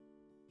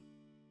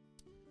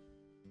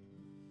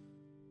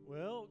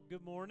Well,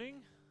 good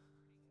morning.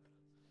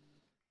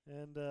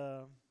 And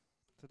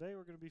today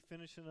we're going to be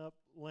finishing up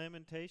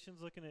Lamentations,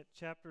 looking at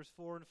chapters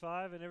 4 and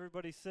 5. And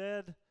everybody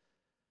said,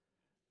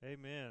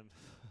 Amen.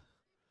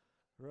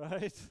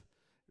 Right?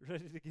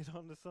 Ready to get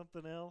on to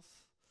something else?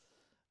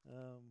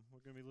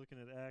 We're going to be looking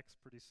at Acts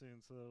pretty soon,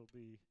 so it'll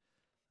be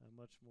a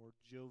much more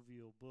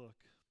jovial book.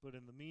 But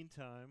in the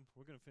meantime,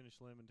 we're going to finish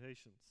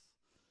Lamentations.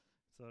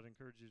 So I'd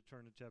encourage you to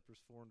turn to chapters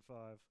 4 and 5.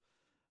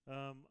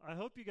 I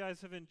hope you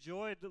guys have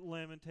enjoyed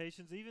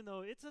Lamentations, even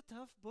though it's a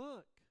tough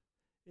book.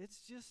 It's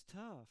just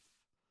tough.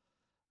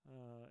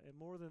 And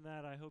more than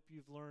that, I hope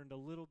you've learned a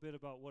little bit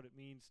about what it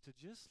means to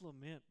just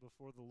lament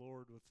before the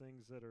Lord with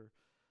things that are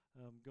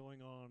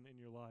going on in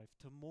your life.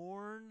 To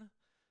mourn,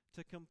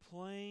 to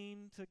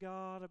complain to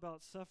God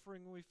about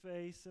suffering we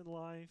face in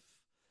life,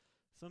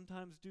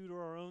 sometimes due to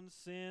our own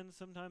sin,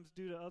 sometimes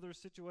due to other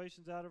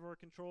situations out of our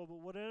control, but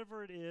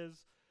whatever it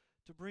is,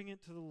 to bring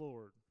it to the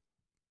Lord.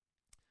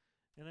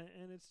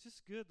 And it's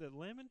just good that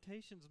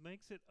Lamentations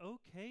makes it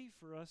okay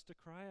for us to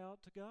cry out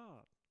to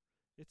God.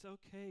 It's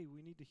okay.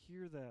 We need to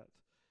hear that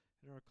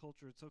in our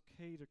culture. It's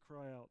okay to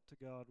cry out to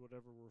God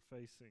whatever we're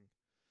facing.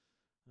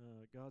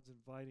 God's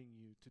inviting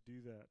you to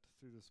do that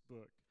through this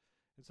book.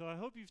 And so I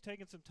hope you've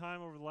taken some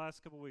time over the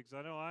last couple weeks.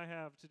 I know I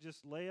have, to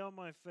just lay on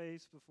my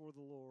face before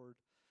the Lord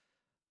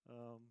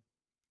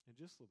and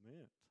just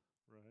lament,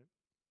 right?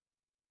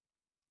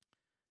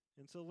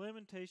 And so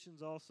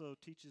Lamentations also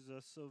teaches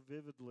us so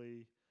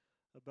vividly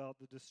about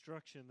the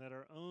destruction that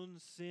our own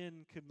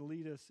sin can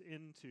lead us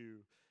into.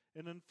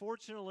 And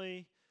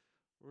unfortunately,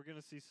 we're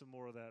going to see some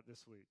more of that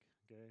this week.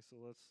 Okay, so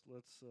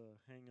let's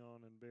hang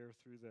on and bear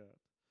through that.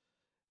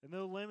 And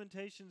though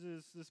Lamentations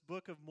is this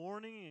book of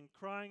mourning and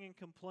crying and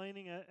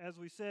complaining, as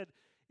we said,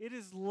 it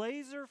is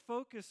laser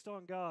focused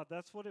on God.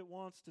 That's what it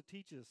wants to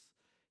teach us.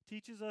 It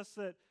teaches us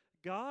that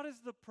God is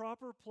the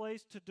proper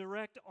place to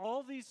direct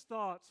all these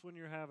thoughts when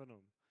you're having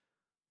them.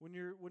 When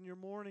you're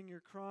mourning,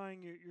 you're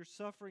crying, you're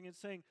suffering, it's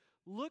saying,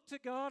 look to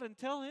God and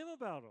tell Him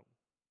about them.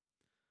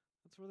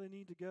 That's where they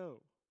need to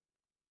go.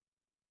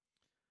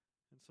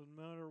 And so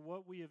no matter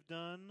what we have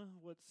done,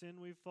 what sin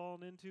we've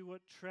fallen into,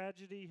 what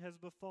tragedy has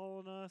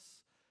befallen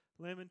us,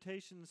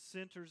 Lamentations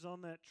centers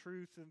on that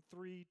truth in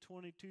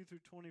 3:22 through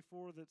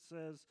 24 that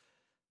says,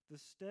 the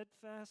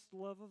steadfast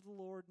love of the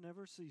Lord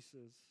never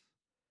ceases.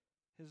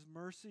 His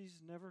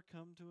mercies never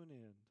come to an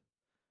end.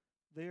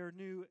 They are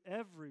new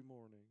every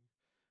morning.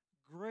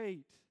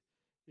 Great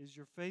is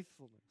your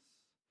faithfulness.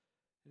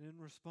 And in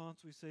response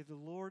we say, the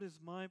Lord is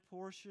my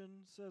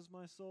portion, says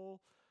my soul.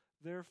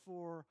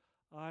 Therefore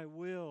I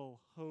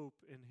will hope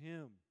in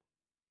Him.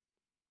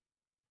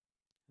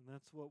 And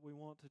that's what we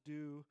want to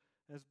do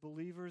as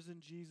believers in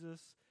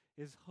Jesus,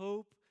 is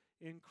hope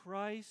in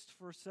Christ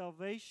for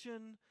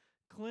salvation,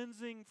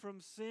 cleansing from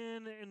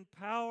sin, and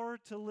power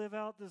to live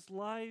out this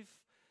life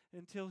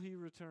until He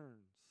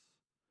returns.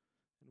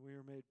 And we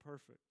are made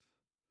perfect.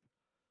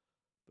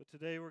 But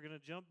today we're going to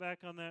jump back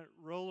on that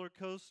roller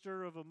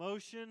coaster of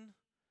emotion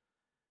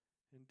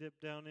and dip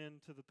down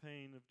into the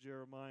pain of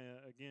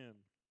Jeremiah again.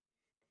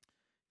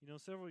 You know,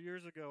 several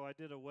years ago I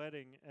did a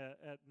wedding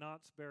at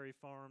Knott's Berry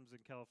Farms in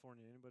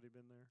California. Anybody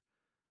been there?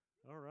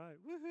 All right,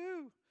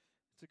 woohoo!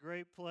 It's a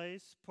great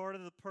place. Part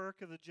of the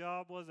perk of the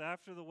job was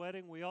after the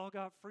wedding we all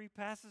got free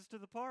passes to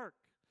the park.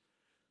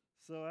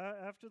 So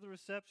after the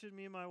reception,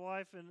 me and my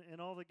wife and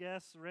all the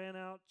guests ran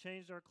out,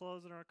 changed our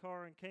clothes in our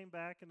car, and came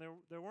back, and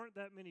there weren't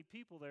that many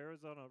people there. It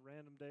was on a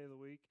random day of the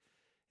week.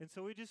 And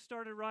so we just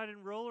started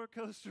riding roller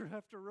coaster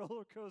after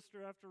roller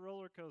coaster after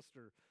roller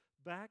coaster,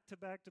 back to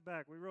back to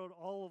back. We rode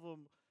all of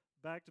them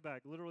back to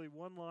back, literally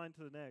one line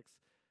to the next.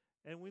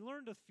 And we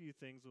learned a few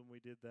things when we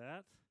did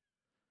that.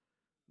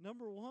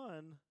 Number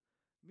one,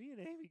 me and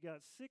Amy got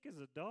sick as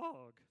a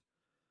dog.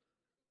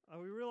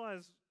 We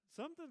realized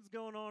something's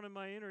going on in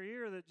my inner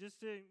ear that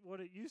just ain't what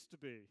it used to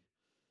be.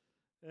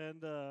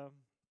 And so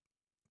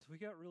we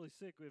got really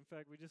sick. In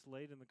fact, we just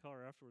laid in the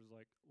car afterwards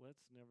like, let's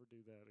never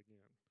do that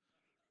again.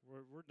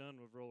 We're done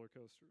with roller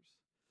coasters.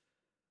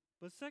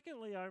 But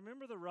secondly, I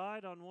remember the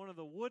ride on one of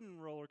the wooden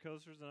roller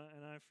coasters,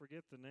 and I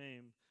forget the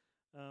name.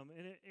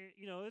 And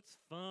it's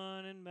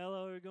fun and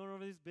mellow. You're going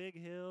over these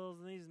big hills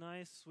and these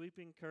nice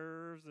sweeping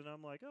curves, and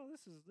I'm like, oh,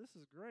 this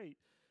is great.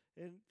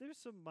 And there's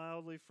some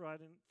mildly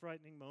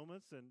frightening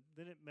moments, and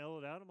then it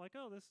mellowed out. I'm like,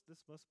 oh,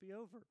 this must be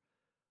over.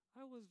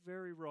 I was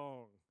very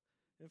wrong.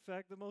 In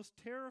fact, the most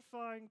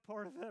terrifying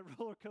part of that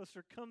roller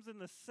coaster comes in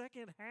the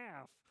second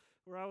half,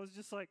 where I was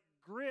just like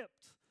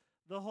gripped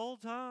the whole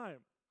time.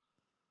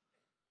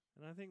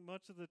 And I think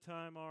much of the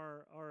time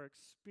our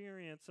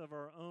experience of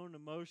our own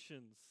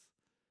emotions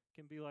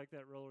can be like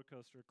that roller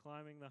coaster,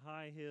 climbing the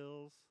high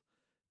hills,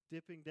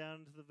 dipping down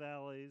into the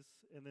valleys,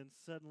 and then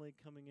suddenly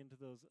coming into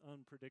those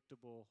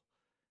unpredictable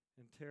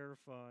and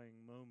terrifying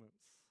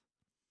moments.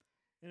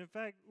 And in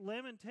fact,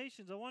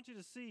 Lamentations, I want you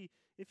to see,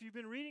 if you've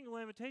been reading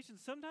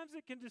Lamentations, sometimes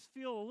it can just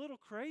feel a little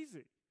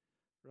crazy,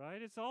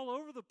 right? It's all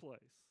over the place.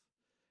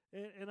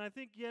 And I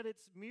think yet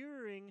it's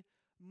mirroring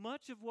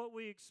much of what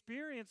we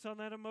experience on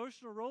that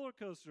emotional roller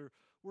coaster.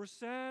 We're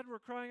sad, we're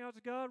crying out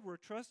to God, we're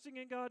trusting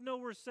in God. No,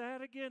 we're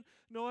sad again.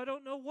 No, I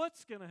don't know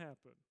what's going to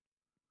happen.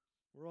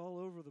 We're all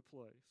over the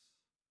place.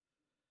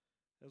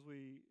 As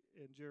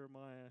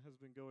Jeremiah has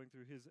been going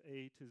through his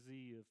A to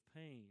Z of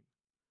pain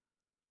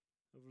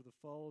over the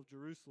fall of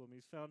Jerusalem.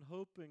 He's found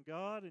hope in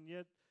God, and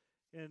yet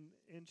in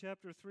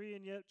chapter 3,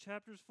 and yet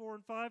chapters 4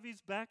 and 5,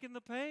 he's back in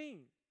the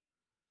pain.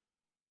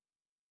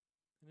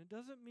 And it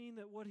doesn't mean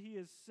that what he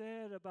has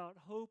said about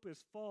hope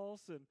is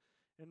false, and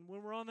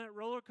when we're on that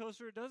roller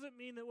coaster, it doesn't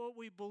mean that what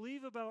we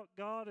believe about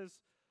God is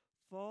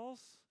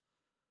false,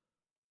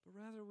 but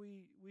rather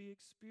we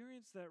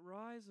experience that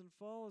rise and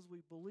fall as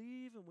we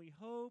believe and we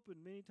hope,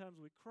 and many times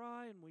we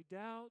cry and we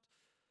doubt,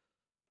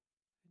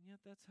 and yet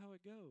that's how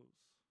it goes.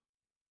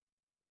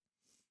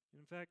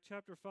 In fact,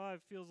 chapter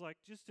 5 feels like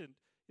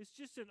it's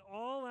just an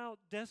all-out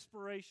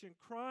desperation,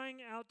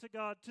 crying out to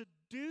God to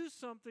do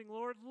something,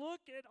 Lord.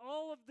 Look at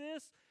all of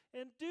this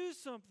and do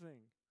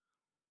something.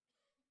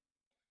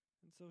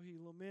 And so he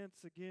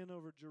laments again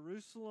over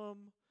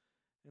Jerusalem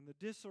and the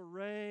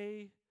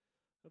disarray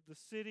of the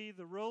city,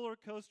 the roller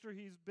coaster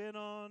he's been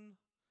on.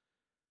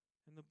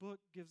 And the book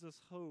gives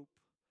us hope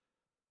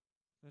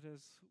that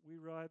as we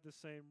ride the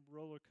same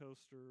roller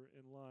coaster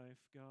in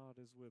life, God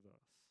is with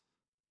us.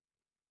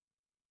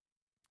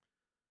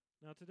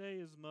 Now, today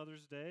is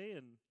Mother's Day,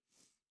 and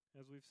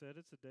as we've said,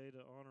 it's a day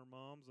to honor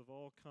moms of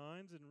all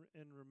kinds and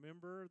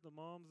remember the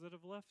moms that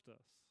have left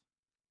us.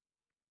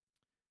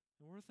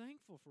 And we're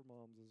thankful for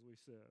moms, as we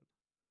said.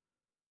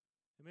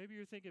 And maybe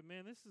you're thinking,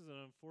 man, this is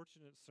an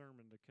unfortunate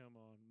sermon to come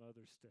on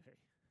Mother's Day.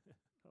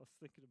 I was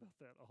thinking about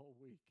that all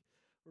week.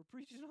 We're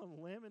preaching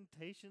on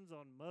Lamentations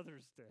on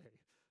Mother's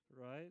Day,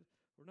 right?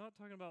 We're not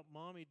talking about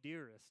Mommy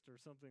Dearest or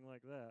something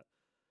like that.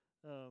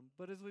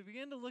 But as we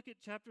begin to look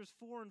at chapters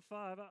 4 and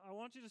 5, I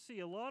want you to see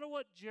a lot of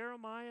what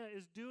Jeremiah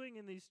is doing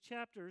in these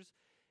chapters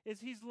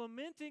is he's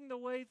lamenting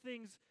the way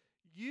things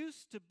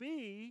used to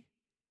be,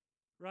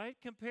 right,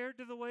 compared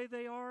to the way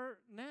they are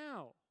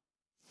now.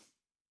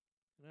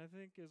 And I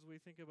think as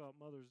we think about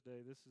Mother's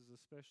Day, this is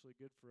especially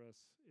good for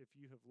us if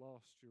you have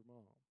lost your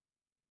mom,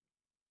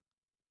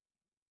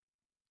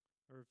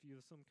 or if you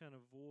have some kind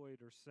of void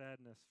or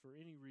sadness for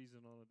any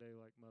reason on a day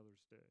like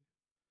Mother's Day.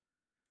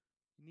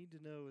 You need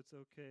to know it's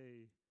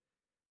okay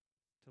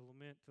to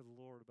lament to the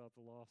Lord about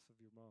the loss of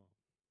your mom,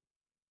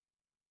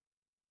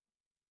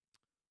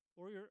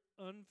 or your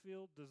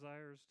unfulfilled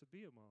desires to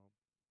be a mom.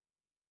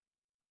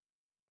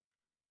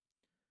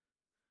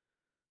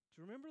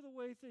 To remember the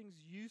way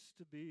things used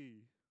to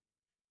be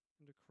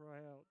and to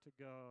cry out to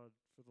God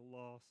for the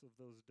loss of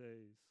those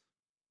days.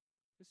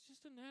 It's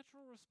just a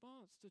natural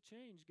response to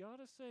change. God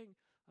is saying,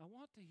 I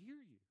want to hear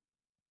you.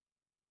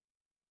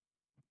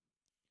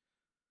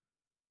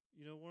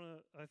 You know, one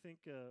of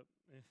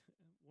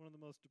the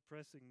most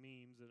depressing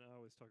memes, and I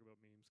always talk about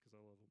memes because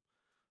I love them,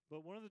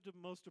 but one of the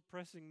most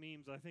depressing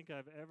memes I think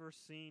I've ever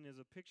seen is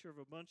a picture of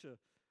a bunch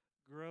of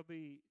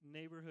grubby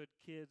neighborhood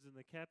kids, and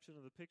the caption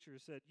of the picture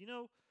said, you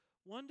know,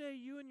 one day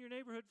you and your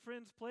neighborhood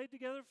friends played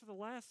together for the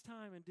last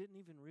time and didn't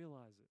even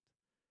realize it.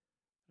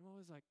 And I'm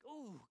always like,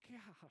 oh,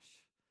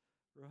 gosh,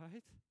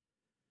 right?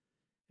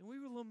 And we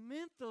will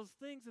lament those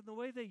things in the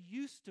way they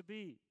used to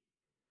be.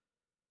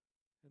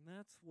 And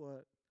that's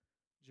what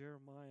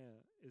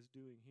Jeremiah is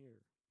doing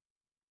here.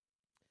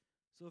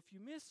 So if you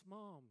miss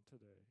mom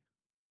today,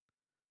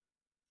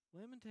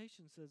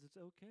 Lamentation says it's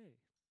okay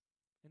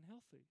and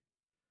healthy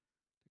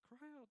to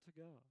cry out to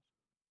God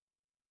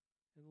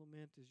and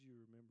lament as you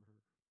remember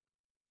her.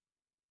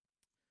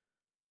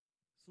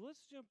 So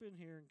let's jump in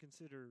here and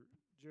consider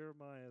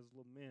Jeremiah's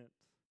lament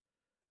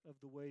of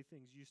the way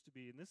things used to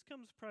be. And this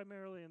comes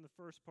primarily in the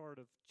first part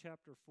of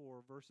chapter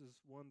 4, verses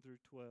 1 through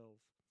 12.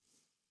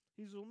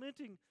 He's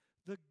lamenting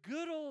the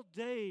good old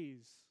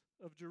days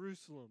of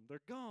Jerusalem.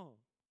 They're gone.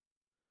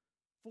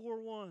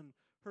 4:1,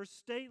 her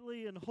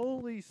stately and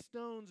holy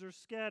stones are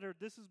scattered.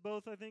 This is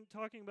both, I think,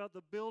 talking about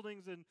the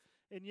buildings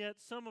and yet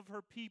some of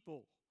her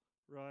people,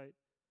 right?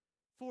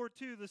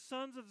 4:2, the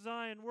sons of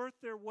Zion, worth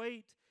their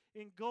weight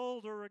in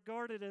gold, are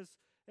regarded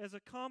as a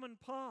common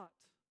pot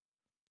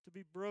to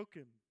be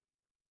broken.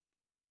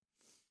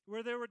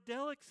 Where there were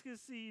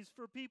delicacies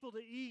for people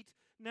to eat,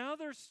 now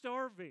they're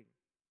starving.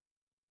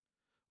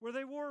 Where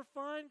they wore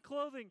fine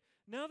clothing,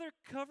 now they're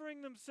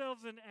covering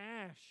themselves in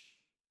ash.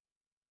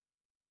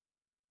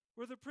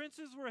 Where the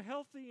princes were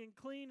healthy and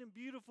clean and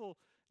beautiful,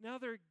 now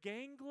they're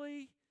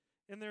gangly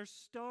and they're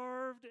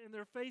starved and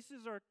their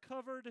faces are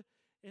covered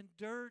in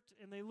dirt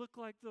and they look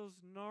like those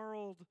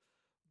gnarled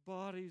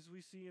bodies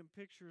we see in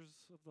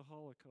pictures of the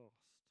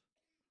Holocaust.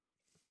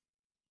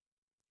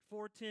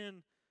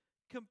 4:10,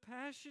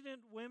 compassionate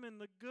women,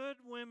 the good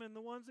women,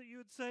 the ones that you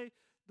would say,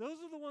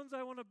 those are the ones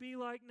I want to be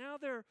like. Now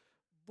they're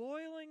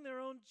boiling their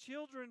own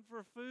children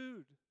for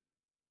food.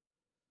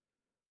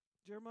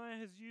 Jeremiah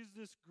has used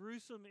this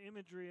gruesome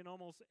imagery in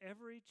almost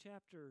every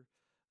chapter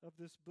of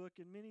this book,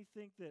 and many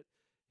think that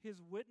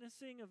his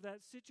witnessing of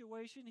that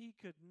situation he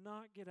could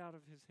not get out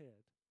of his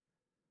head.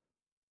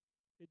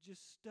 It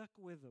just stuck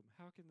with him.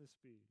 How can this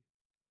be?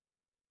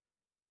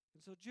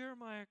 And so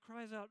Jeremiah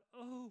cries out,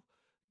 "Oh,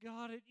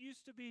 God, it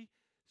used to be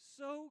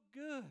so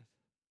good,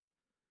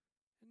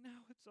 and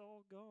now it's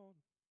all gone.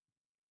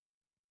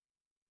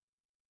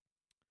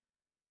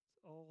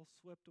 It's all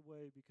swept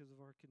away because of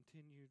our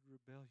continued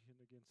rebellion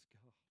against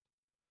God."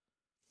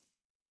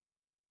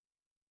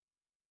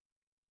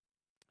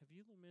 Have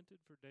you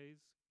lamented for days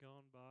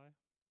gone by?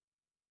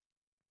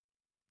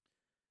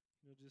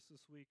 Just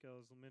this week I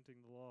was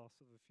lamenting the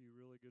loss of a few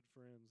really good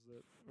friends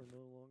that are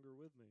no longer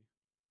with me.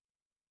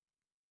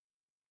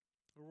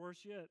 Or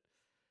worse yet,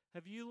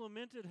 have you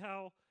lamented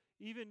how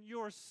even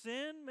your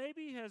sin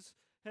maybe has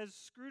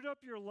screwed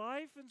up your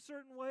life in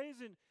certain ways,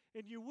 and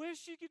you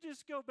wish you could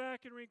just go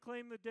back and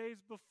reclaim the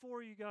days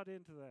before you got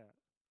into that?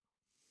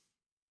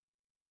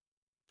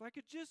 If I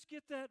could just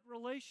get that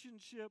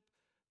relationship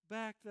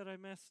back that I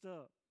messed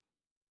up.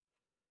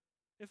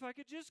 If I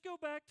could just go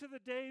back to the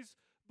days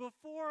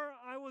before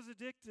I was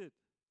addicted.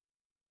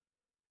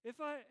 If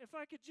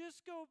I could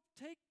just go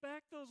take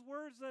back those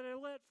words that I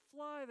let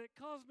fly that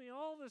caused me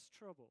all this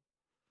trouble.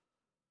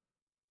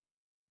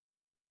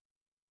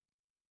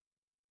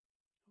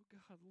 Oh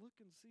God, look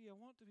and see. I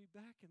want to be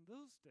back in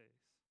those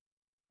days.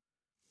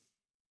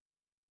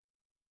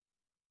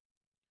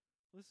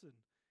 Listen,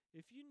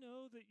 if you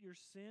know that your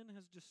sin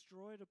has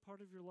destroyed a part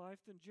of your life,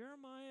 then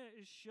Jeremiah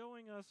is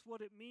showing us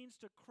what it means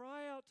to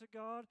cry out to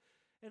God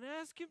and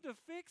ask Him to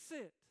fix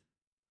it.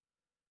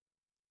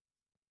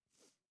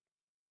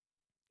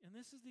 And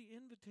this is the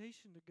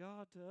invitation to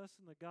God to us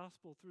in the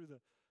gospel through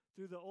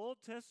the Old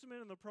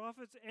Testament and the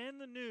prophets and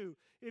the New.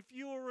 If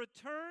you will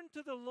return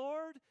to the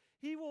Lord,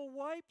 He will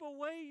wipe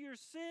away your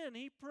sin.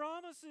 He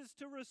promises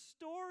to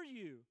restore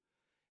you.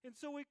 And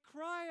so we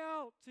cry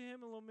out to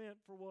Him and lament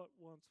for what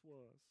once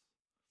was.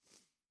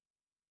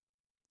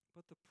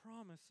 But the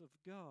promise of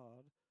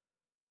God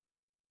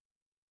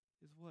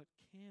is what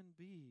can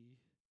be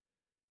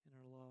in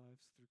our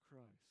lives through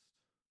Christ.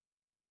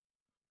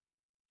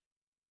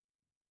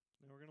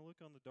 Now we're going to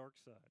look on the dark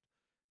side.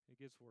 It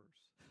gets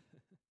worse.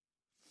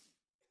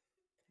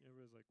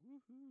 Everybody's like,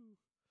 woohoo.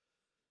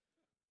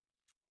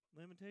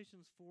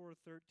 Lamentations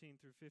 4:13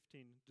 through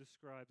 15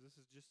 describes, this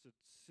is just a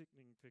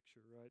sickening picture,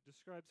 right?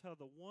 Describes how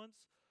the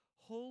once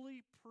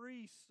holy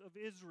priests of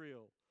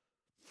Israel,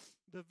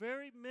 the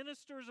very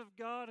ministers of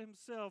God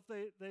Himself,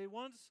 they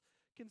once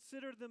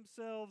considered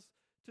themselves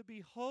to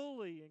be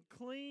holy and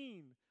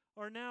clean,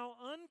 are now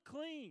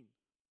unclean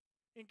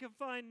and can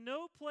find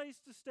no place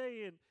to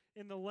stay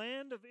in the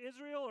land of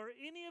Israel or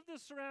any of the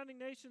surrounding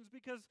nations,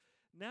 because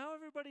now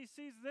everybody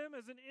sees them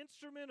as an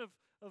instrument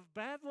of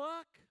bad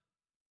luck.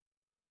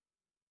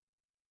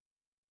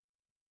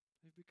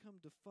 They've become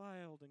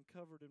defiled and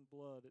covered in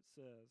blood, it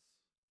says.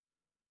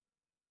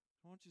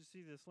 I want you to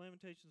see this.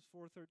 Lamentations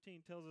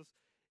 4:13 tells us,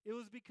 it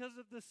was because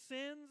of the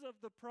sins of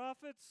the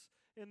prophets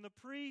and the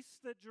priests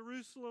that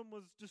Jerusalem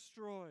was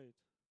destroyed.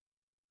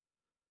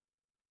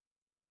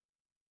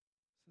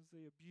 It says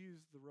they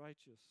abused the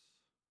righteous.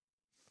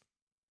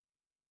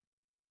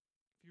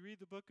 If you read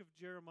the book of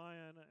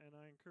Jeremiah, and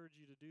I encourage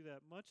you to do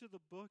that, much of the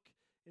book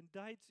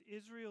indicts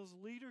Israel's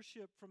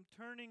leadership from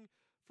turning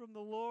from the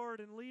Lord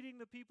and leading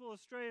the people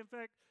astray. In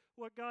fact,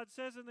 what God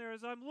says in there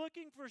is, I'm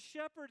looking for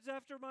shepherds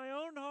after my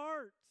own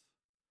heart,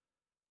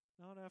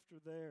 not after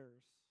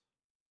theirs.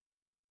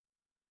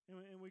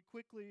 And we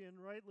quickly and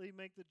rightly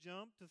make the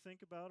jump to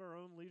think about our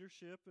own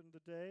leadership in the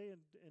day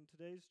and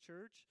today's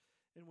church,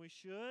 and we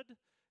should.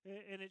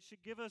 And it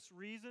should give us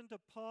reason to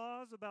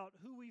pause about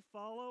who we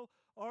follow.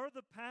 Are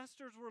the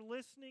pastors we're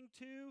listening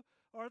to,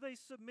 are they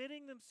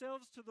submitting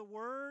themselves to the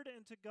Word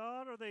and to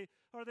God? Are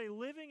they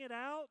living it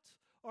out?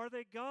 Are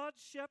they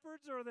God's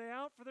shepherds, or are they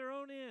out for their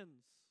own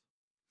ends?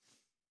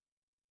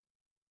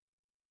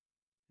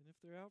 And if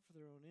they're out for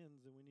their own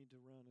ends, then we need to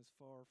run as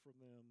far from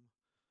them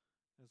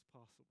as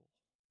possible.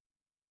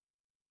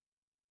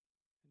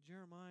 And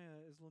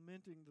Jeremiah is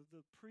lamenting that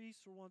the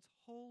priests were once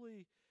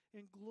holy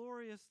and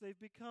glorious. They've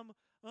become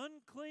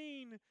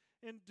unclean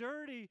and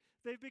dirty.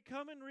 They've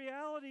become in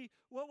reality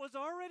what was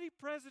already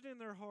present in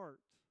their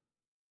heart.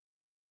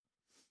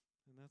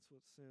 And that's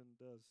what sin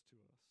does to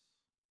us.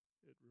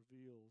 It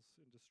reveals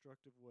in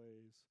destructive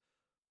ways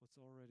what's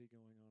already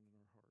going on in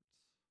our hearts.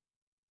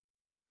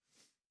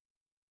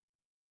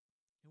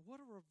 And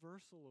what a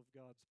reversal of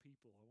God's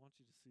people. I want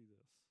you to see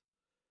this.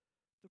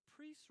 The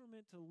priests were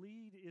meant to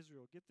lead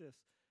Israel. Get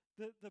this.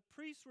 The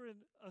priests were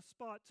in a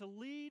spot to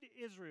lead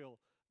Israel,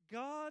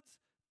 God's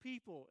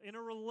people, in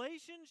a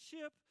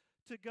relationship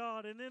to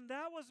God. And then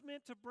that was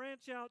meant to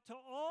branch out to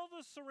all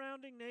the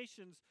surrounding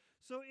nations.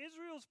 So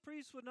Israel's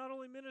priests would not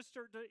only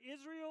minister to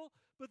Israel,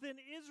 but then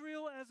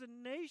Israel as a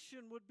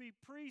nation would be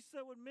priests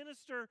that would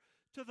minister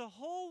to the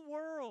whole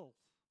world.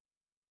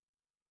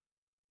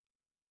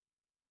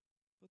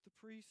 But the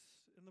priests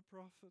and the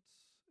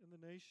prophets and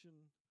the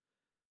nation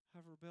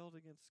have rebelled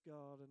against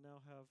God and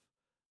now have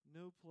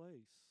no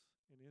place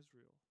in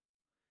Israel.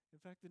 In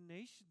fact, the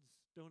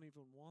nations don't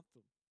even want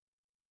them.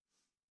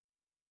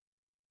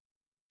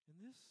 And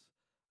this,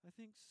 I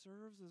think,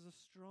 serves as a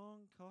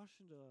strong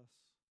caution to us.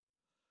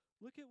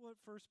 Look at what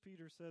 1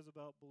 Peter says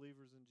about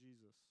believers in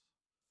Jesus.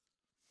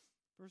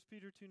 1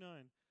 Peter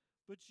 2:9.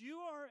 But you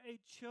are a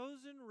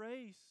chosen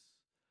race,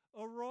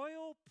 a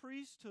royal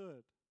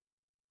priesthood,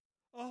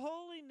 a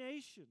holy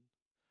nation,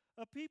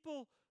 a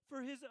people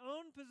for his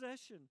own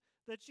possession,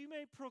 that you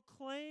may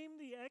proclaim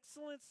the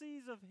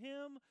excellencies of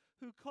him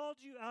who called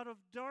you out of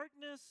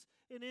darkness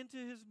and into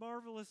his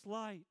marvelous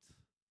light.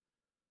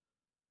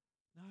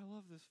 Now, I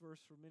love this verse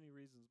for many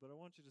reasons, but I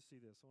want you to see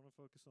this. I want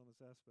to focus on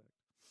this aspect.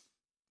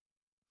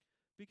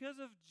 Because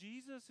of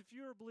Jesus, if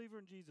you're a believer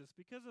in Jesus,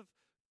 because of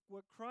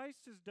what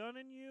Christ has done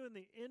in you and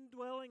the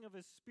indwelling of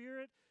his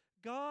Spirit,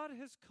 God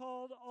has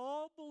called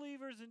all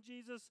believers in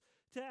Jesus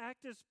to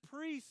act as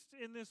priests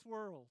in this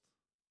world.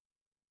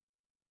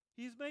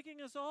 He's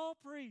making us all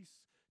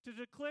priests to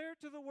declare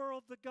to the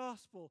world the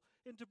gospel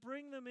and to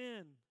bring them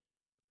in.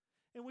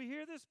 And we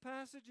hear this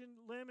passage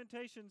in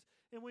Lamentations,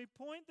 and we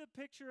point the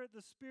picture at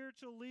the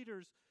spiritual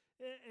leaders,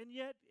 and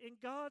yet in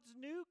God's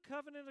new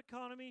covenant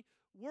economy,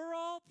 we're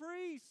all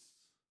priests.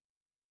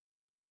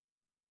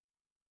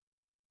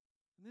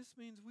 And this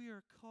means we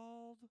are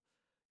called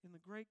in the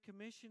Great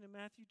Commission in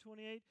Matthew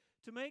 28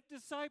 to make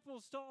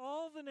disciples to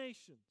all the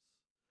nations.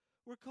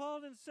 We're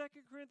called in 2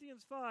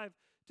 Corinthians 5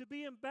 to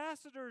be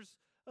ambassadors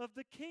of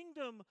the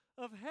kingdom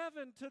of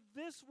heaven to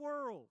this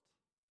world.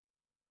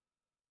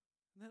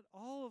 And that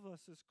all of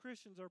us as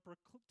Christians are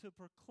to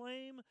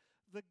proclaim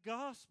the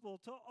gospel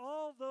to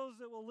all those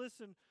that will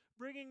listen,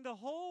 bringing the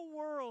whole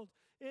world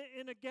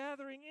in a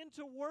gathering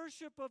into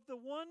worship of the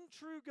one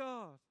true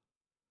God.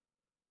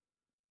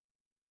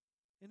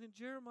 And in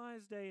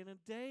Jeremiah's day, in a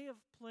day of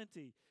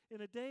plenty,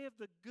 in a day of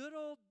the good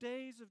old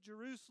days of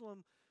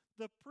Jerusalem,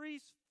 the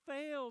priests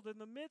failed in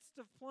the midst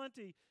of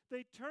plenty.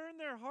 They turned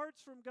their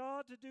hearts from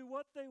God to do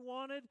what they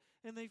wanted,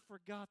 and they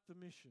forgot the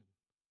mission.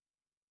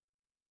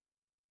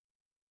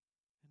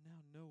 And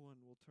now no one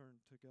will turn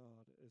to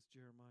God as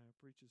Jeremiah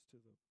preaches to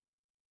them.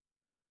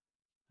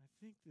 I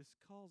think this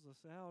calls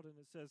us out, and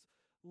it says,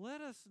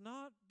 let us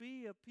not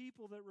be a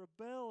people that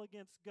rebel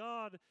against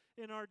God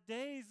in our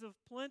days of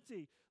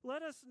plenty.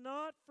 Let us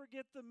not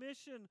forget the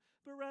mission,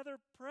 but rather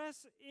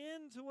press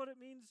into what it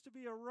means to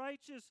be a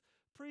righteous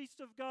priest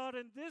of God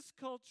in this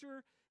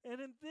culture and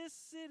in this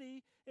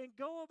city, and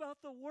go about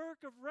the work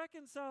of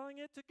reconciling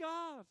it to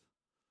God.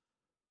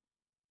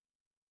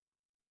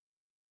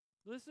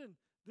 Listen,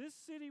 this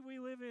city we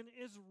live in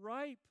is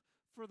ripe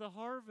for the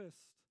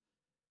harvest.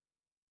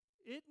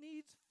 It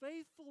needs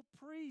faithful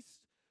priests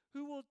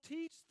who will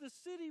teach the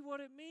city what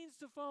it means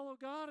to follow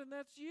God, and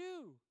that's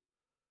you.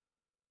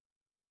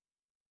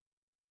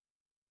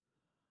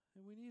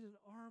 And we need an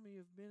army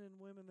of men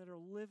and women that are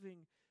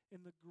living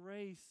in the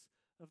grace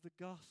of the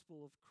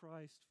gospel of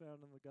Christ found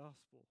in the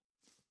gospel.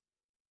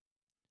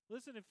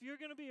 Listen, if you're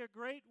going to be a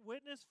great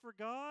witness for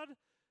God,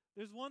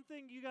 there's one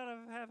thing you got to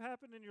have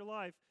happen in your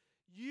life.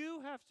 You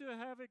have to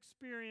have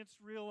experienced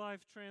real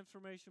life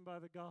transformation by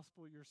the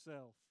gospel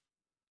yourself.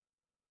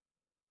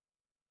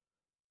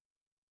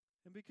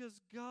 And because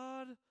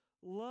God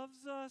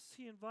loves us,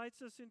 he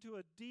invites us into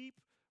a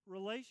deep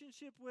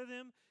relationship with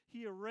him.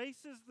 He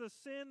erases the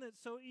sin that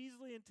so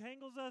easily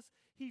entangles us.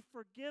 He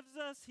forgives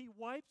us. He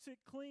wipes it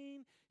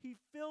clean. He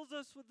fills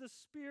us with the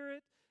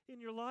Spirit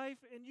in your life,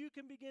 and you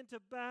can begin to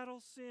battle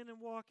sin and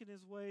walk in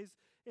his ways.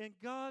 And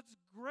God's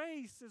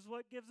grace is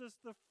what gives us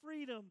the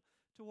freedom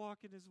to walk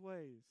in his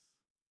ways.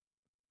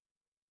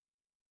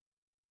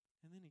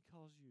 And then he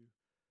calls you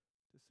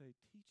to say,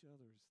 teach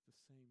others the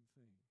same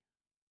thing.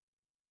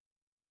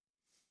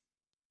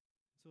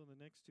 So in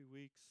the next 2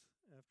 weeks,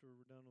 after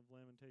we're done with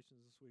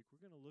Lamentations this week, we're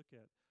going to look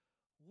at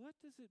what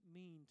does it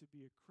mean to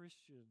be a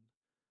Christian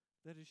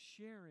that is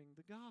sharing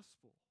the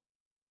gospel?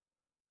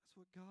 That's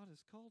what God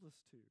has called us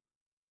to.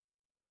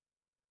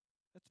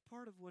 That's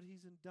part of what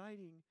he's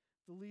indicting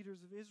the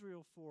leaders of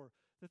Israel for,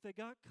 that they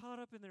got caught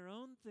up in their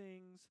own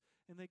things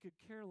and they could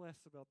care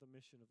less about the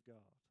mission of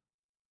God.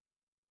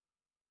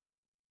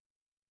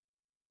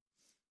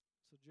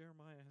 So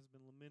Jeremiah has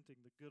been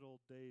lamenting the good old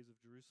days of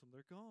Jerusalem.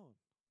 They're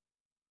gone.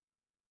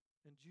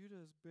 And Judah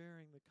is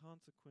bearing the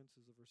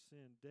consequences of her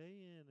sin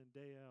day in and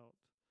day out.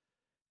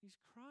 He's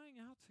crying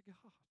out to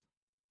God.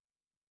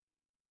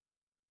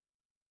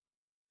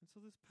 And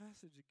so this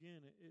passage,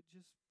 again, it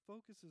just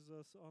focuses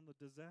us on the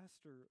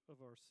disaster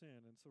of our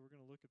sin. And so we're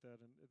going to look at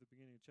that at the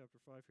beginning of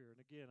chapter 5 here. And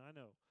again, I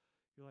know,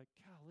 you're like,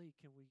 golly,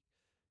 can we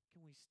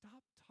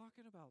stop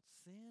talking about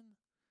sin?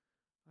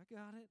 I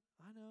got it.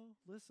 I know.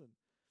 Listen,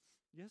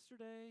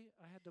 yesterday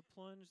I had to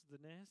plunge the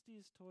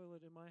nastiest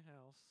toilet in my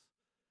house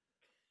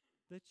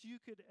that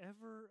you could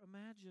ever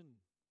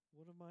imagine.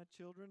 One of my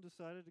children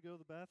decided to go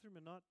to the bathroom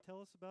and not tell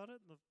us about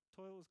it, and the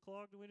toilet was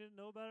clogged and we didn't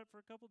know about it for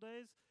a couple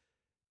days.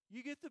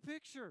 You get the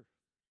picture,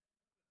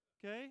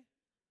 okay?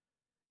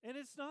 And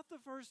it's not the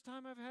first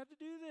time I've had to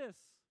do this.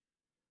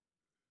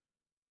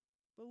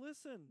 But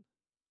listen,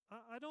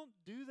 I don't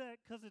do that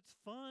because it's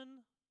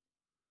fun,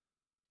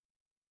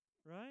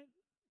 right?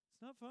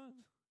 It's not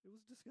fun. It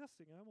was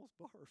disgusting. I almost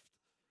barfed.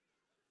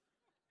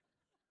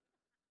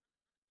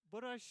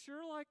 But I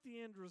sure like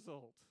the end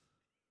result,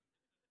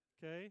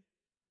 okay?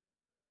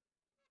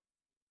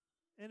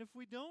 And if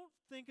we don't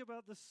think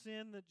about the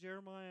sin that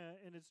Jeremiah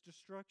and its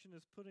destruction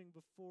is putting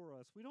before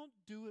us, we don't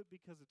do it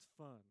because it's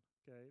fun,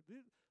 okay?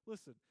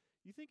 Listen,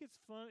 you think it's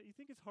fun, you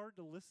think it's hard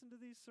to listen to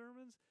these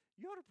sermons?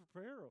 You ought to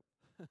prepare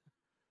them.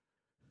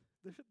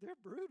 They're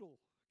brutal,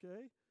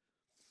 okay?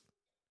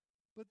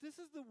 But this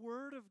is the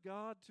word of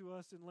God to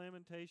us in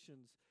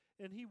Lamentations,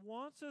 and he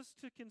wants us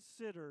to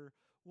consider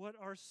what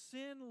our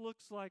sin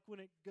looks like when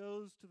it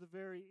goes to the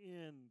very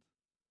end.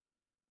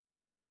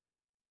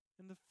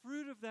 And the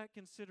fruit of that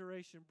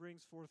consideration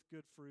brings forth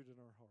good fruit in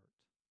our heart.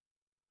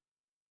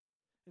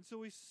 And so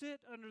we sit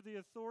under the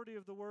authority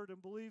of the word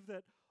and believe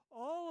that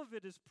all of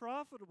it is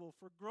profitable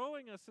for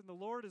growing us in the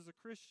Lord as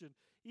a Christian,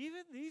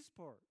 even these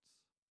parts.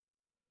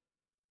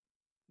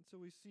 And so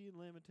we see in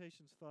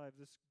Lamentations 5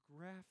 this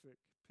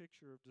graphic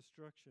picture of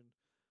destruction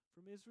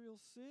from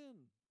Israel's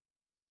sin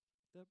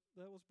that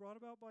was brought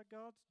about by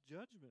God's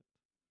judgment.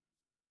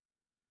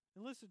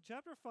 And listen,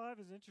 chapter 5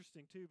 is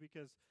interesting too,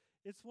 because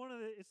it's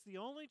the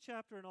only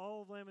chapter in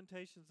all of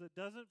Lamentations that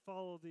doesn't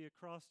follow the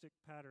acrostic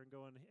pattern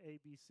going A,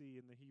 B, C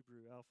in the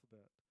Hebrew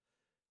alphabet.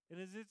 And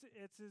it's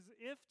as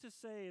if to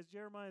say, as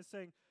Jeremiah is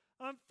saying,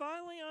 I'm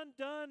finally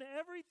undone.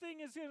 Everything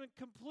is in a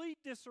complete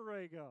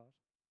disarray, God.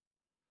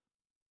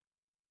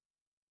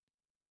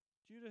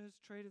 Judah has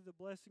traded the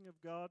blessing of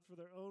God for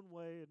their own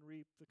way and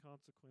reaped the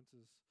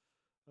consequences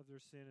of their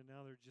sin, and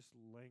now they're just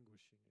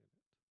languishing in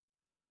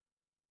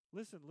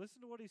it.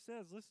 Listen to what he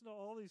says. Listen to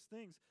all these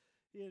things.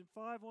 In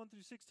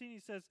 5:1-16, he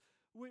says,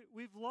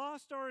 we've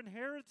lost our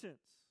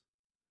inheritance.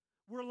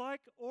 We're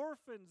like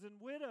orphans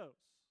and widows.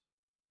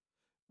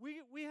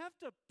 We have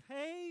to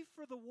pay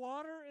for the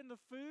water and the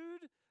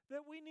food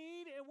that we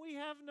need, and we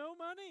have no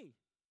money.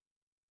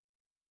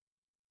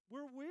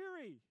 We're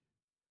weary.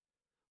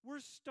 We're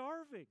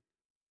starving.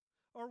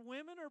 Our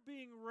women are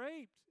being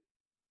raped.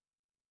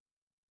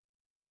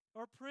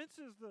 Our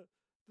princes,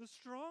 the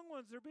strong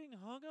ones, they're being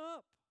hung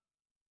up.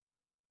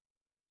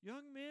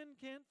 Young men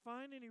can't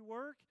find any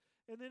work,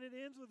 and then it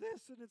ends with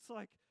this, and it's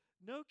like,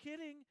 no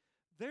kidding,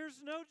 there's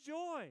no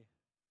joy.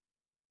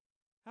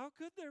 How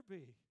could there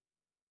be?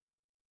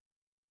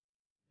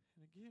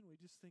 And again, we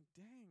just think,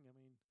 dang, I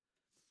mean,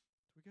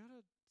 do we got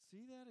to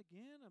see that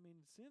again? I mean,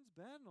 sin's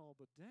bad and all,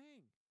 but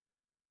dang.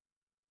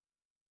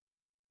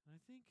 And I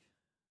think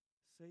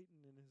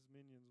Satan and his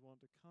minions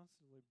want to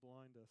constantly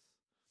blind us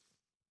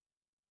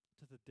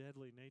to the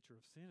deadly nature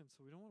of sin, and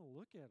so we don't want to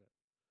look at it.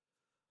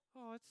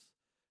 Oh, it's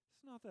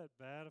not that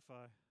bad if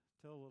I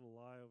tell a little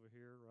lie over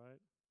here,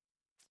 right?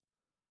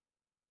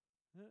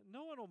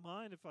 No one will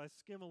mind if I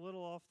skim a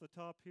little off the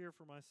top here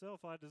for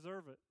myself. I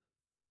deserve it.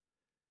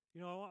 You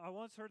know, I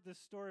once heard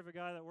this story of a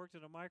guy that worked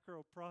in a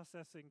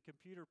microprocessing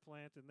computer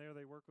plant, and there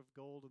they work with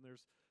gold, and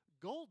there's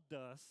gold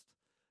dust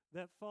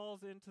that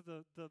falls into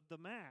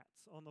the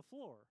mats on the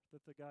floor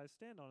that the guys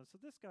stand on. And so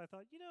this guy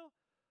thought,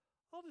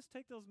 I'll just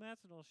take those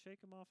mats and I'll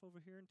shake them off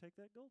over here and take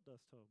that gold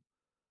dust home.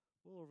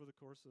 Well, over the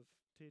course of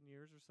 10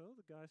 years or so,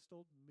 the guy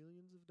stole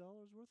millions of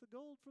dollars worth of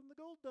gold from the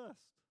gold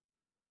dust.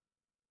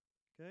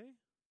 Okay?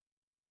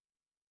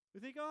 We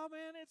think, oh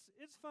man,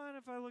 it's fine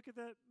if I look at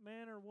that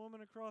man or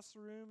woman across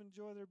the room,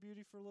 enjoy their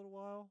beauty for a little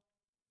while.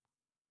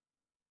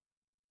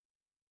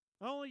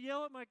 I only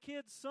yell at my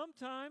kids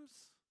sometimes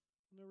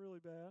when they're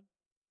really bad.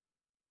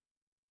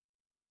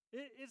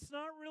 It's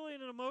not really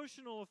an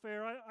emotional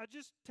affair. I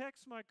just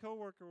text my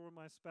coworker when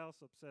my spouse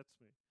upsets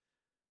me.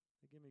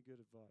 They give me good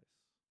advice.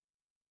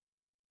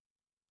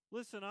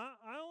 Listen,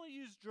 I only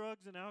use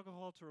drugs and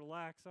alcohol to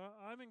relax.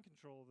 I'm in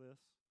control of this.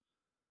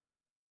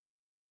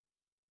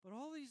 But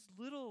all these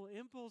little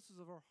impulses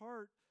of our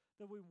heart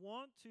that we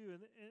want to,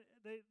 and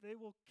they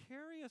will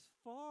carry us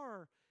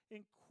far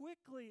and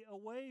quickly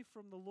away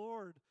from the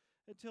Lord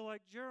until,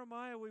 like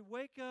Jeremiah, we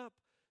wake up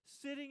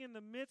sitting in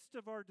the midst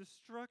of our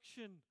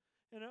destruction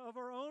and of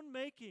our own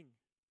making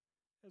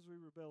as we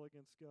rebel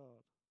against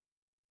God.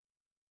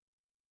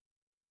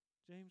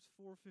 James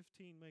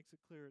 4:15 makes it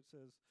clear. It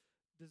says,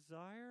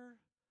 desire,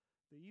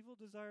 the evil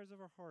desires of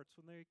our hearts,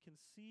 when they are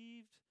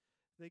conceived,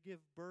 they give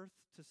birth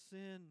to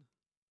sin.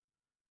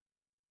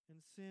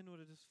 And sin, when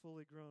it is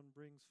fully grown,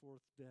 brings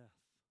forth death.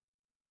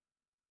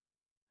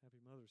 Happy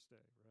Mother's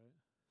Day, right?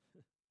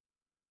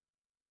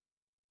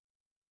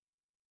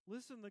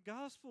 Listen, the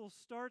gospel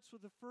starts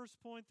with the first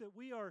point that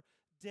we are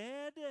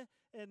dead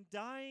and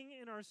dying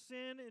in our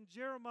sin, and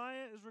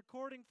Jeremiah is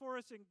recording for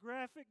us in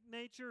graphic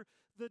nature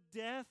the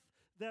death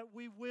that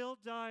we will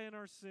die in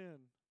our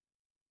sin.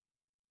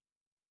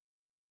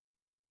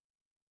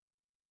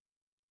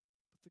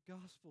 The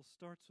gospel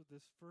starts with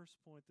this first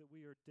point that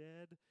we are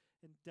dead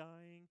and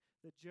dying,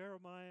 that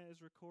Jeremiah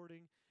is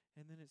recording,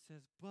 and then it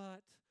says,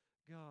 but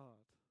God.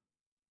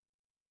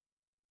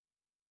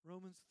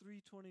 Romans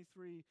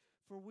 3:23,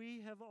 for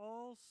we have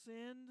all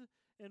sinned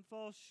and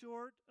fall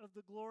short of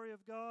the glory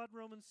of God.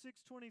 Romans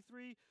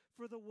 6:23,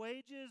 for the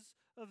wages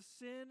of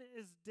sin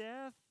is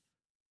death.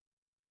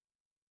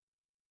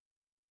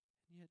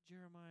 And yet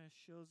Jeremiah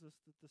shows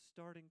us that the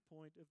starting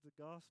point of the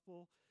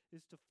gospel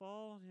is to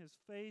fall on his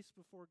face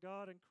before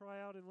God and cry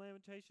out in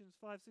Lamentations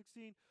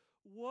 5:16,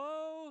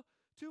 woe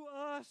to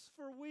us,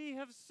 for we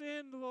have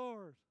sinned,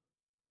 Lord.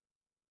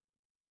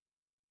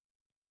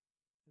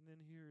 And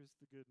then here is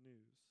the good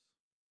news.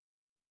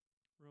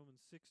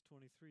 Romans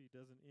 6:23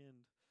 doesn't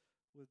end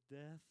with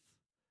death,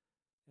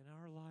 and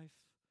our life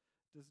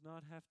does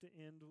not have to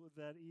end with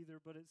that either,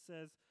 but it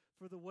says,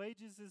 for the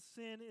wages of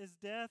sin is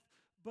death,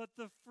 but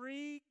the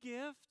free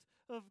gift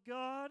of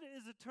God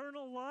is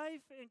eternal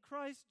life in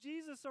Christ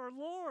Jesus our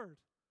Lord.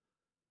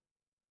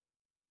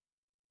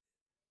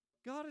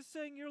 God is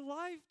saying your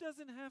life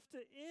doesn't have to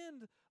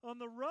end on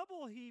the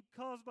rubble heap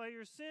caused by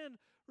your sin.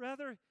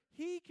 Rather,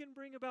 He can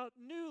bring about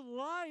new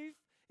life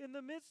in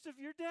the midst of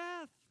your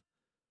death.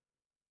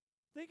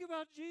 Think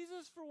about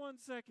Jesus for 1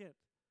 second.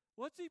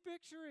 What's He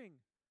picturing?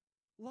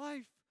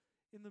 Life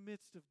in the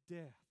midst of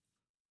death.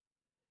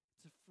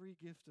 It's a free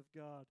gift of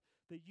God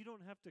that you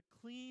don't have to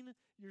clean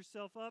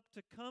yourself up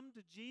to come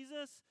to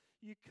Jesus.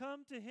 You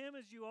come to Him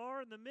as you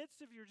are in the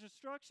midst of your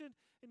destruction,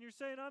 and you're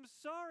saying, I'm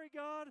sorry,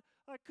 God,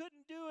 I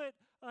couldn't do it.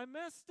 I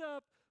messed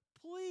up.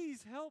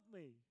 Please help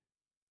me.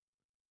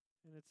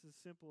 And it's as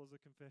simple as a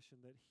confession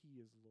that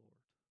He is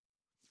Lord.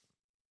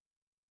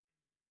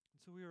 And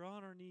so we are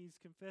on our knees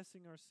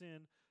confessing our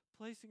sin,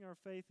 placing our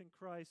faith in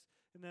Christ,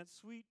 and that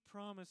sweet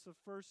promise of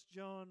 1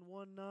 John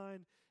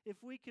 1:9.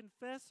 If we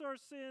confess our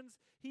sins,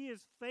 He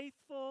is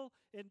faithful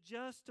and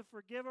just to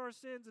forgive our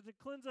sins and to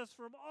cleanse us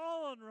from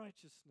all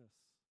unrighteousness.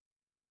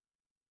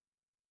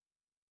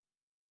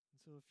 And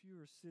so if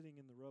you are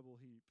sitting in the rubble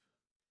heap,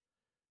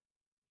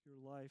 your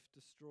life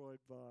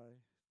destroyed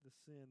by the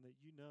sin that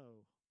you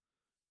know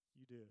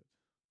you did,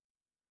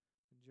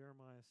 and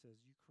Jeremiah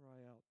says you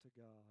cry out to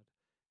God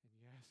and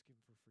you ask Him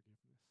for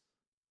forgiveness,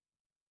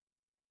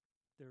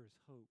 there is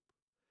hope.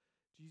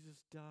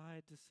 Jesus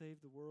died to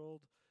save the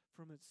world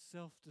from its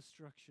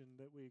self-destruction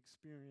that we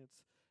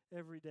experience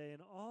every day.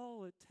 And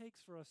all it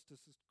takes for us to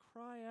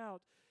cry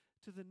out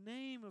to the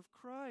name of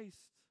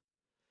Christ.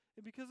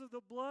 And because of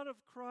the blood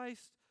of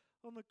Christ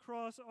on the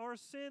cross, our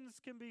sins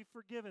can be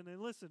forgiven.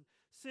 And listen,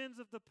 sins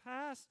of the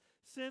past,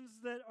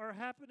 sins that are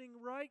happening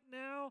right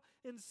now,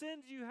 and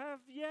sins you have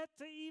yet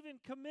to even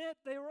commit,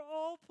 they were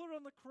all put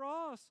on the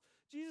cross.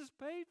 Jesus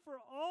paid for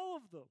all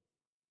of them.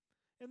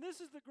 And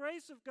this is the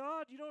grace of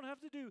God. You don't have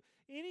to do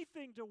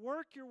anything to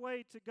work your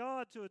way to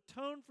God to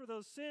atone for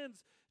those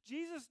sins.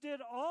 Jesus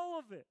did all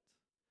of it.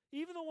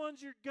 Even the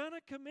ones you're going to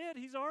commit,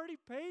 He's already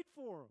paid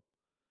for them.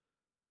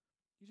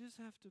 You just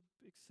have to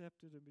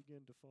accept it and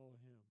begin to follow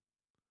Him.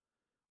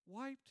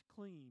 Wiped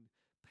clean,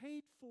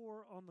 paid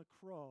for on the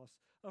cross,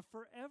 a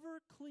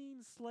forever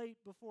clean slate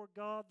before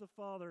God the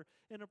Father,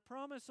 and a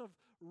promise of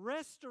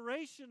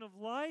restoration of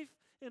life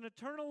and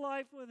eternal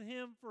life with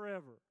Him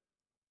forever.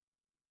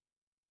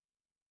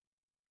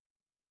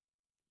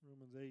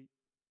 Romans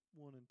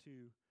 8:1 and 2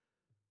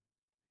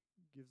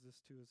 gives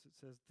this to us. It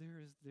says, there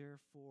is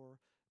therefore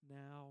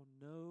now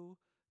no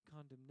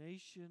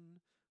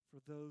condemnation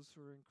for those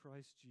who are in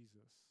Christ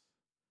Jesus.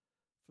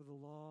 For the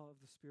law of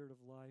the Spirit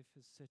of life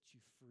has set you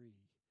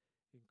free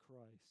in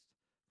Christ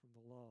from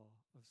the law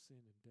of sin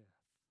and death.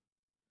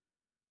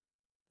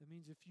 That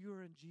means if you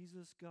are in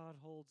Jesus, God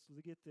holds,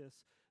 get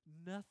this,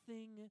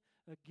 nothing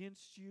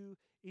against you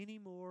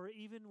anymore,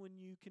 even when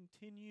you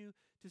continue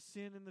to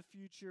sin in the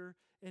future,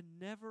 and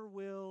never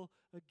will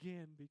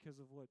again because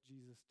of what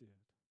Jesus did.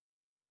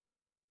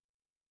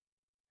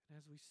 And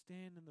as we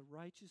stand in the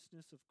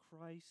righteousness of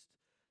Christ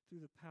through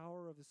the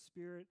power of His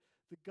Spirit,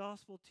 the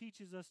gospel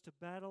teaches us to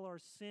battle our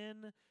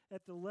sin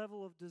at the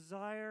level of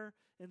desire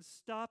and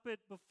stop it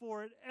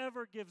before it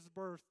ever gives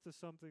birth to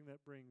something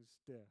that brings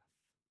death.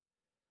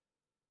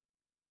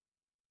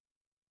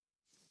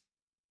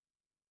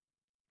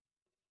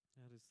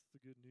 That is the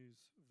good news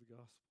of the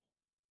gospel.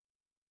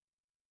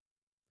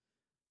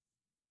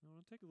 I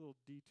want to take a little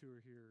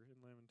detour here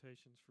in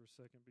Lamentations for a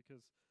second,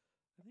 because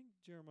I think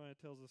Jeremiah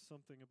tells us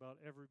something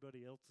about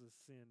everybody else's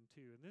sin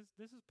too. And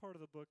this is part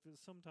of the book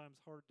that's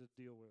sometimes hard to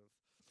deal with.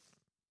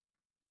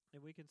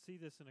 And we can see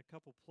this in a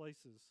couple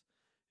places.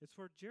 It's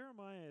where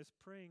Jeremiah is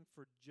praying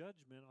for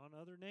judgment on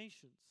other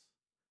nations.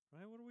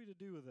 Right? What are we to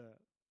do with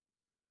that?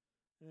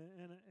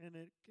 And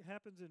it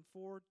happens in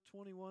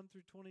 4:21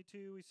 through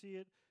 22. We see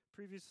it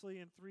previously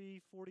in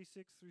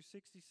 3:46 through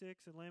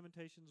 66, and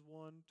Lamentations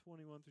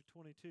 1:21 through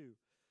 22.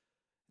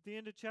 At the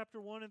end of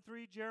chapter 1 and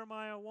 3,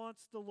 Jeremiah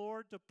wants the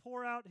Lord to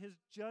pour out His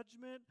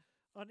judgment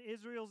on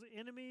Israel's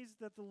enemies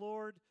that the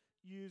Lord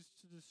used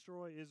to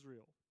destroy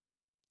Israel.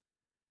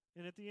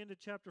 And at the end of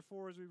chapter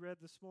 4, as we read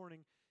this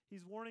morning,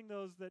 he's warning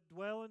those that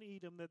dwell in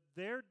Edom that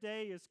their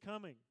day is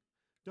coming.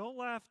 Don't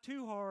laugh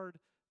too hard,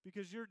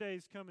 because your day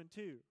is coming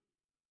too.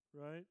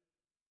 Right?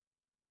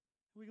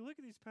 We can look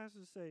at these passages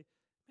and say,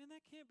 man,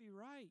 that can't be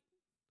right.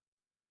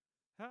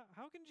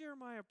 How can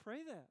Jeremiah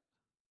pray that?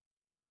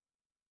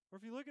 Or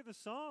if you look at the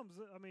Psalms,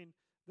 I mean,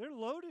 they're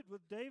loaded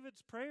with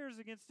David's prayers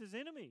against his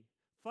enemy.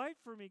 Fight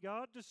for me,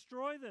 God.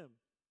 Destroy them.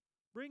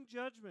 Bring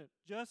judgment,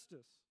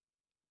 justice.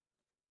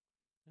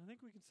 And I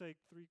think we can say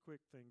three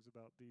quick things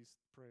about these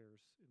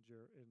prayers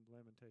in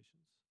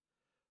Lamentations.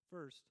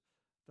 First,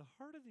 the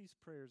heart of these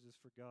prayers is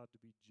for God to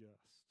be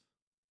just.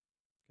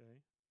 Okay?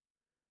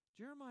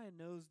 Jeremiah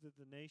knows that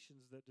the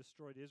nations that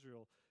destroyed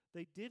Israel,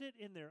 they did it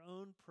in their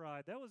own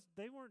pride.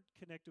 They weren't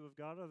connected with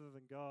God other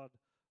than God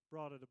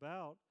brought it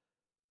about.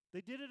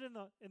 They did it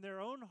in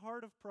their own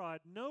heart of pride,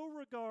 no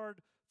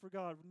regard for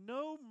God,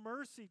 no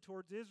mercy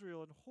towards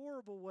Israel in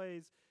horrible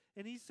ways.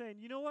 And he's saying,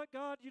 you know what,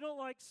 God, you don't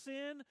like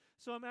sin,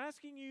 so I'm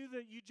asking you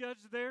that you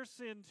judge their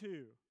sin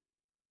too.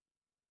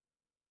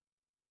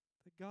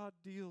 That God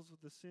deals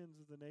with the sins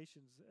of the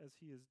nations as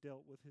he has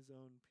dealt with his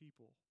own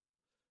people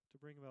to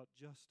bring about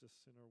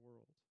justice in our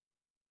world.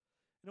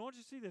 And I want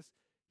you to see this.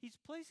 He's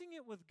placing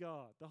it with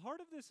God. The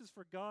heart of this is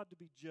for God to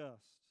be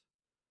just.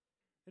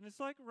 And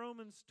it's like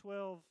Romans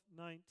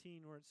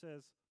 12:19, where it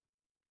says,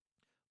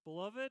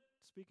 Beloved,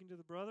 speaking to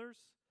the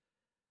brothers,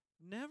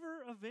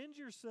 never avenge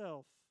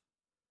yourself,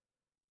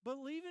 but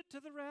leave it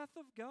to the wrath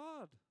of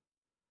God.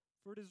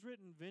 For it is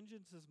written,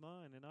 Vengeance is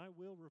mine, and I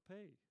will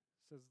repay,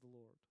 says the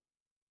Lord.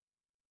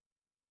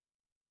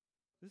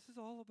 This is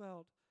all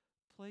about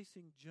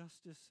placing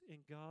justice in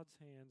God's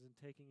hands and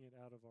taking it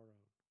out of our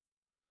own.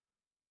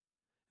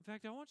 In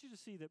fact, I want you to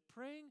see that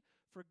praying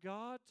for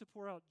God to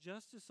pour out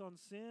justice on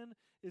sin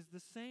is the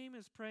same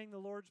as praying the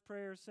Lord's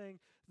Prayer, saying,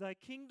 Thy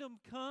kingdom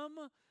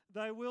come,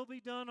 thy will be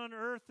done on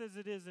earth as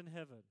it is in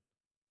heaven.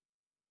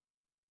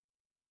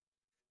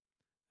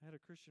 I had a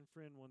Christian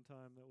friend one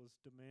time that was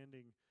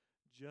demanding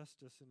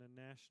justice in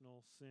a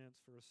national sense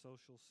for a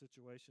social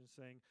situation,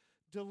 saying,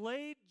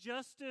 delayed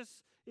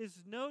justice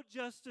is no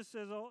justice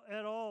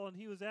at all, and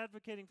he was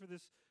advocating for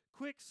this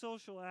quick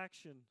social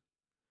action.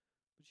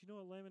 But you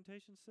know what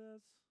Lamentation says?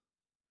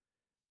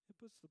 It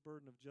puts the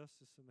burden of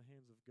justice in the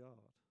hands of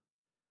God.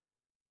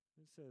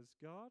 It says,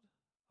 God,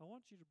 I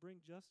want you to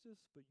bring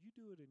justice, but you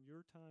do it in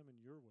your time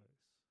and your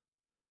ways.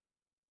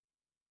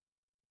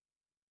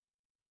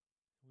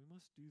 We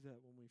must do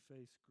that when we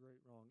face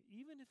great wrong.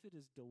 Even if it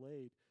is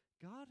delayed,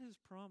 God has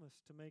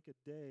promised to make a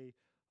day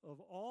of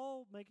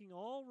making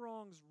all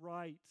wrongs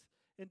right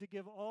and to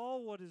give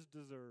all what is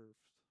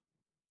deserved.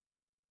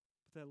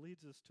 But that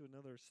leads us to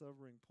another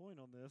sobering point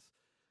on this,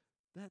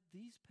 that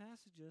these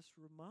passages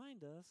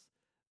remind us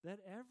that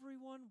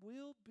everyone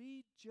will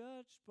be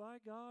judged by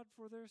God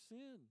for their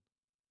sin.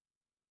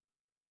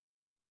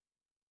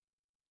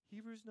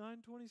 Hebrews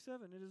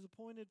 9:27, it is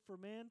appointed for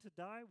man to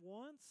die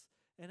once,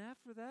 and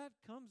after that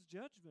comes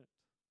judgment.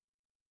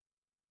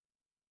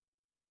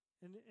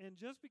 And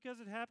just because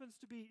it happens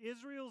to be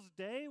Israel's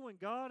day when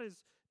God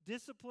is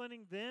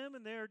disciplining them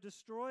and they are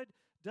destroyed,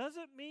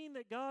 doesn't mean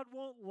that God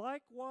won't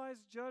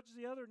likewise judge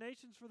the other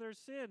nations for their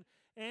sin.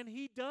 And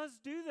he does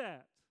do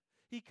that.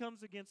 He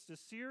comes against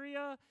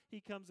Assyria, he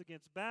comes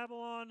against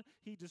Babylon,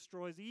 he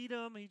destroys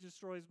Edom, he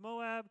destroys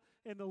Moab,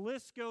 and the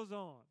list goes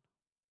on.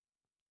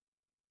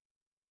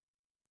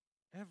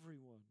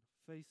 Everyone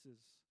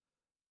faces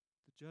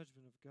the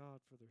judgment of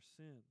God for their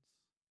sins.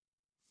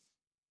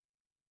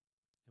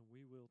 And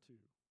we will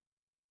too.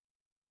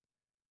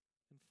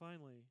 And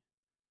finally,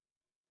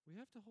 we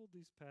have to hold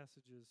these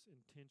passages in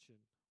tension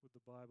with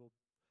the Bible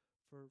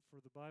for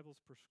the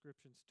Bible's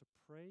prescriptions to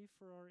pray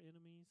for our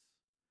enemies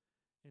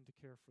and to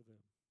care for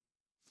them.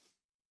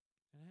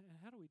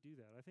 And how do we do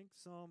that? I think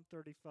Psalm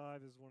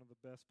 35 is one of the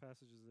best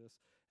passages of this.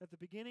 At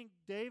the beginning,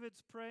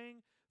 David's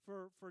praying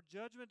for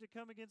judgment to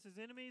come against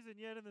his enemies, and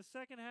yet in the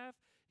second half,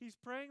 he's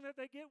praying that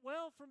they get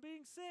well from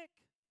being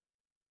sick.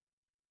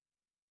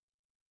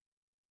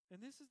 And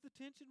this is the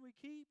tension we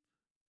keep.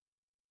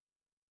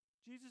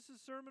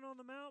 Jesus' Sermon on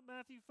the Mount,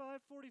 Matthew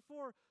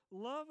 5:44,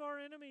 love our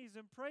enemies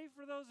and pray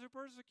for those who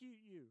persecute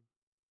you.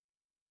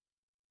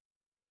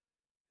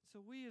 So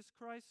we as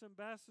Christ's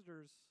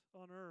ambassadors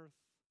on earth,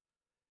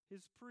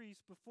 his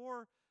priests,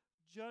 before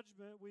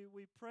judgment,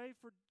 we pray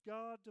for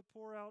God to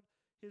pour out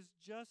his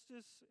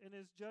justice and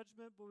his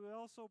judgment, but we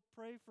also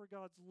pray for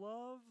God's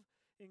love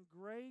and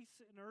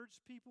grace and urge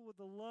people with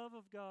the love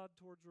of God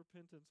towards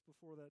repentance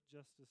before that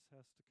justice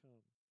has to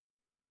come.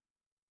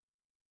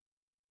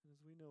 And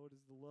as we know, it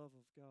is the love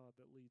of God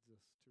that leads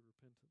us to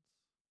repentance.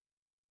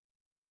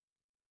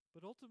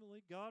 But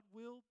ultimately, God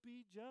will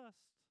be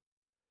just.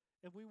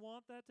 And we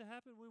want that to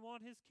happen. We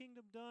want his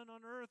kingdom done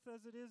on earth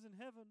as it is in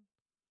heaven.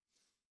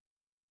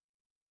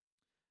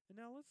 And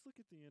now let's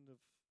look at the end of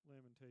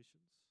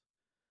Lamentations.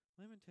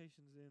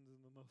 Lamentations ends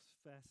in the most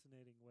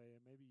fascinating way,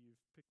 and maybe you've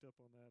picked up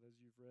on that as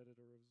you've read it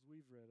or as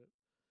we've read it.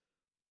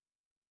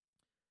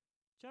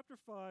 Chapter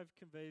 5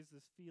 conveys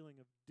this feeling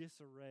of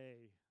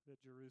disarray that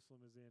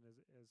Jerusalem is in,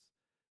 as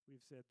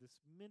we've said, this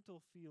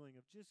mental feeling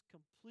of just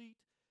complete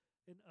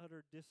and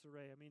utter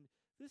disarray. I mean,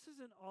 this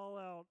is an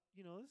all-out,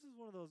 this is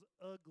one of those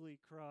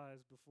ugly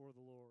cries before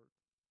the Lord,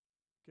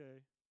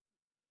 okay,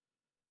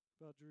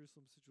 about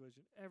Jerusalem's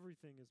situation.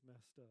 Everything is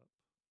messed up.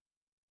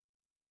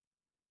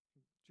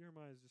 And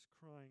Jeremiah is just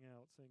crying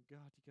out, saying,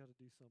 God, you got to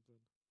do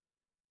something.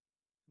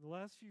 The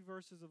last few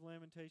verses of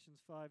Lamentations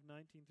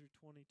 5:19 through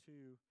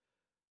 22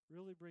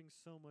 really brings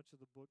so much of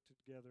the book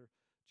together.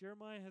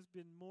 Jeremiah has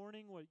been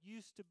mourning what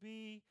used to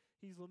be.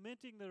 He's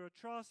lamenting the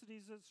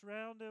atrocities that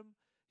surround him.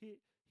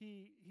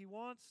 He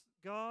wants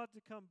God to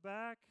come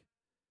back.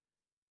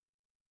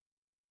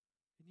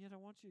 And yet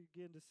I want you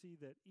again to see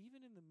that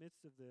even in the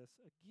midst of this,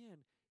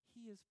 again,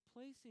 he is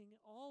placing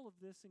all of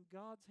this in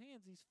God's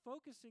hands. He's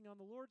focusing on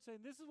the Lord,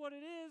 saying, this is what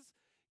it is.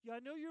 Yeah, I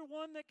know you're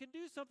one that can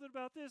do something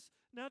about this.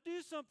 Now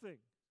do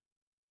something.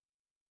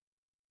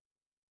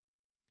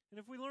 And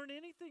if we learn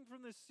anything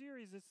from this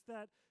series, it's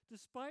that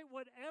despite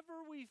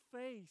whatever we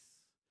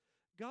face,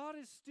 God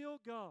is still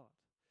God.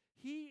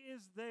 He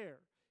is there.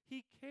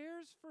 He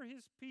cares for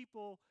his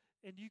people,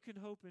 and you can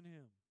hope in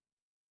him.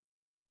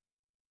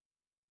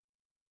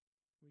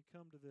 We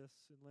come to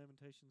this in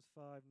Lamentations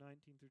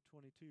 5:19 through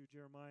 22.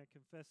 Jeremiah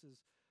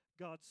confesses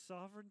God's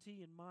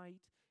sovereignty and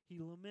might. He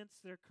laments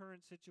their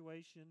current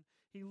situation.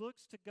 He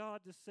looks to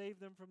God to save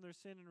them from their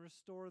sin and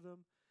restore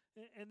them.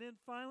 And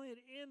then finally it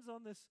ends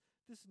on this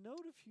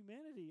note of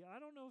humanity. I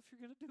don't know if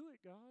you're going to do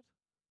it, God.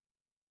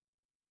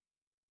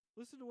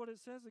 Listen to what it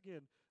says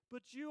again.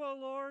 But you, O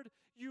Lord,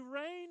 you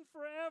reign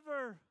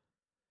forever.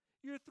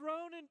 Your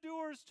throne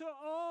endures to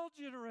all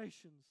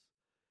generations.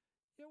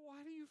 Yet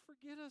why do you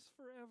forget us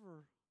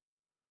forever?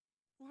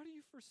 Why do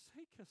you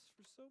forsake us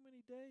for so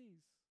many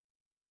days?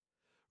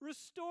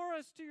 Restore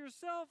us to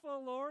yourself, O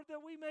Lord,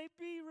 that we may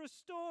be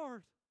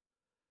restored.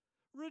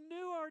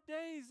 Renew our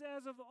days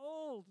as of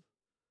old,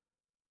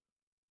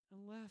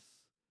 unless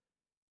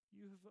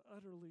you have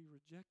utterly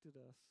rejected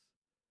us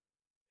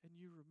and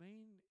you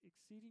remain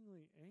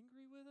exceedingly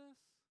angry with us.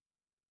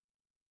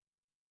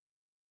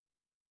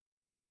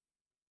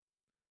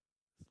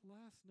 This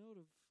last note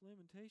of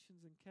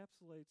Lamentations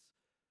encapsulates,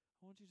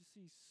 I want you to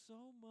see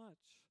so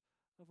much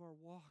of our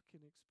walk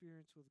and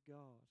experience with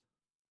God.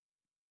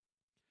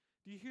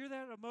 Do you hear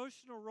that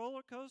emotional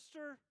roller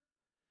coaster?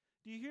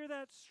 Do you hear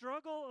that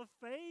struggle of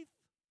faith?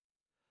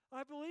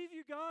 I believe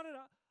you, God, and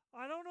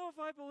I don't know if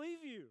I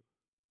believe you.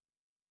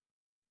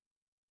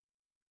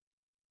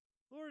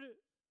 Lord,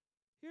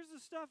 here's the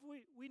stuff.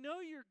 We know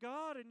you're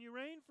God and you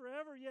reign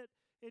forever,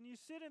 and you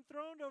sit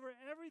enthroned over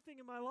everything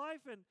in my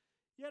life, and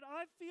yet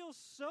I feel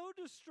so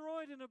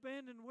destroyed and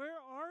abandoned. Where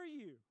are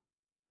you?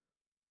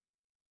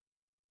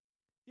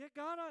 Yet,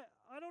 God,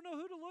 I don't know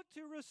who to look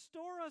to.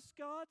 Restore us,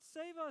 God.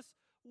 Save us.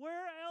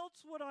 Where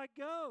else would I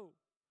go?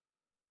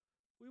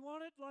 We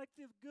want it like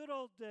the good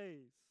old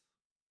days.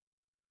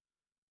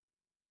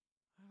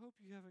 I hope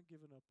you haven't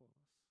given up on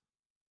us.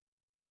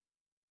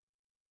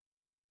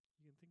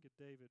 You can think of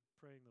David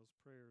praying those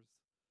prayers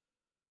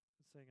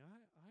and saying,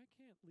 I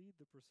can't lead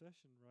the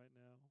procession right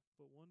now,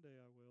 but one day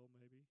I will,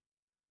 maybe.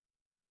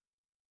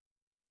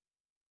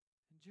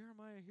 And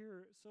Jeremiah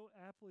here so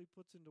aptly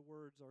puts into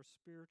words our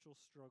spiritual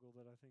struggle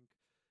that I think,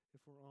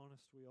 if we're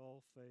honest, we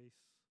all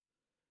face.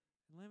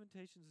 And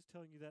Lamentations is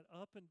telling you that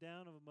up and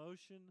down of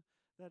emotion,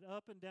 that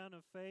up and down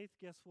of faith,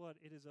 guess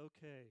what? It is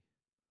okay.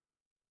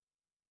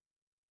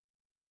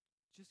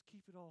 Just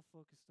keep it all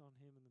focused on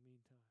him in the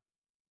meantime,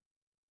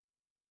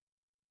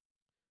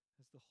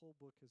 as the whole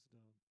book has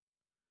done.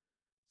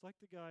 It's like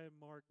the guy in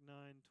Mark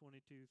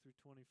 9:22 through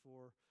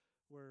 24,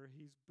 where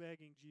he's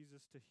begging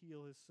Jesus to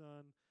heal his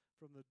son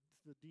from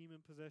the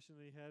demon possession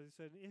that he had. He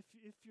said,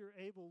 if you're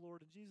able,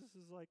 Lord. And Jesus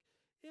is like,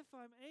 if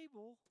I'm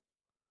able,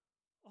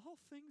 all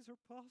things are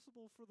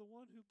possible for the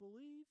one who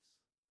believes.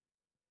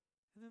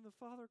 And then the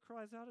father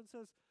cries out and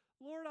says,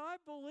 Lord, I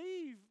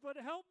believe, but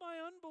help my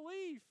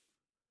unbelief.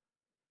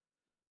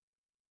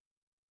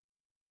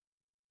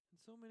 And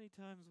so many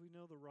times we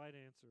know the right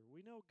answer.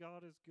 We know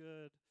God is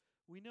good.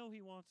 We know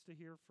he wants to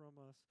hear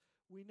from us.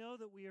 We know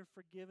that we are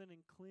forgiven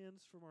and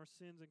cleansed from our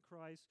sins in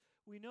Christ.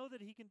 We know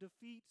that he can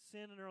defeat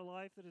sin in our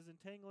life that is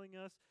entangling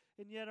us.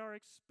 And yet our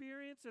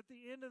experience at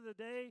the end of the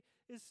day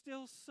is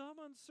still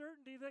some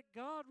uncertainty that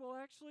God will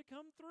actually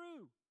come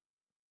through.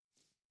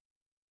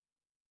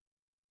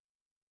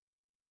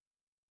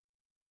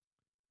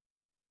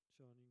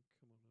 Sean, you can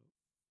come on up.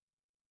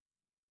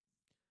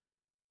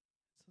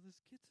 So this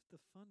gets at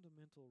the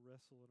fundamental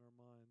wrestle in our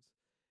minds.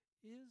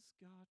 Is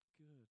God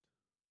good?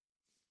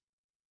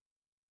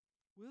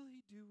 Will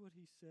he do what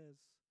he says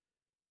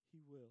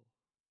he will?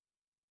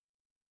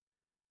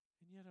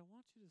 And yet I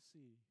want you to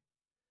see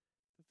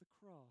that the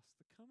cross,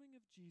 the coming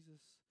of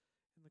Jesus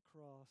and the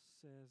cross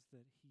says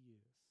that he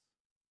is.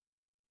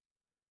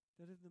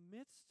 That in the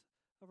midst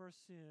of our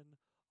sin,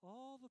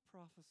 all the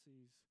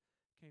prophecies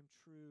came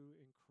true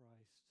in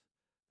Christ.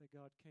 That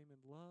God came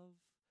in love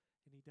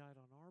and he died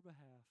on our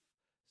behalf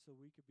so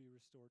we could be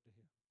restored to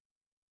him.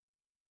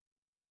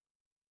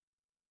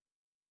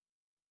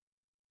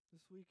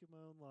 This week in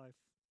my own life,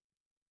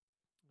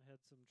 I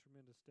had some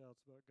tremendous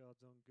doubts about God's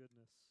own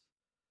goodness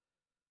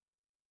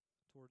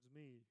towards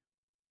me.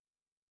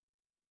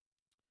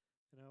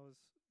 And I was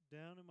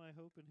down in my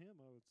hope in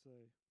him, I would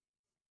say.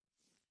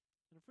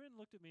 And a friend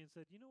looked at me and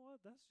said, you know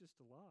what? That's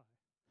just a lie.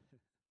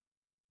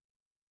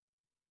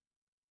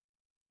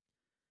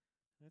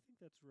 And I think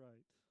that's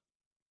right.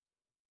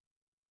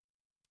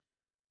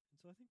 And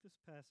so I think this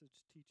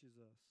passage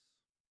teaches us,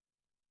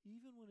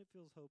 even when it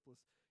feels hopeless.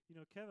 You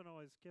know, Kevin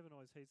always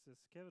hates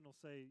this. Kevin will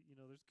say, you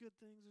know, there's good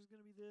things, there's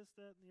going to be this,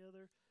 that, and the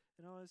other.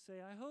 And I always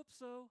say, I hope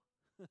so.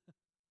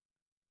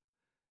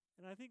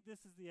 And I think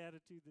this is the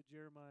attitude that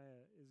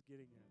Jeremiah is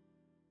getting at.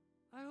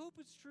 I hope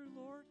it's true,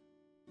 Lord.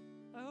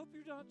 I hope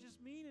you're not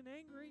just mean and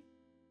angry.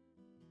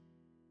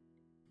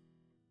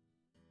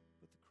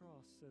 But the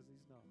cross says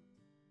he's not.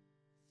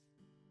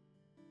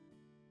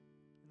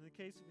 In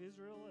the case of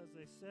Israel, as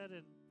they sat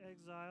in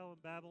exile in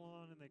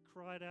Babylon and they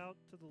cried out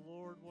to the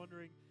Lord,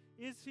 wondering,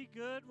 is he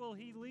good? Will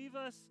he leave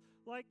us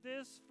like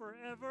this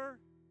forever?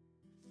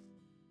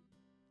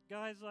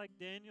 Guys like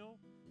Daniel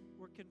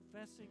were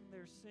confessing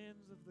their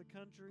sins of the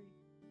country.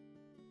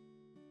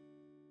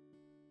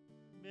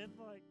 Men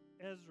like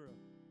Ezra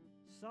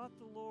sought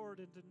the Lord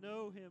and to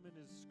know him in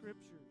his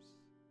scriptures,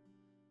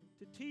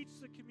 to teach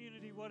the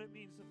community what it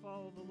means to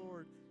follow the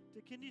Lord,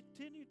 to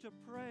continue to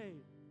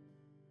pray.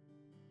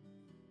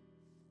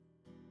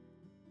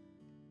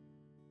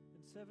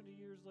 And 70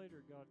 years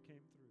later, God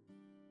came through.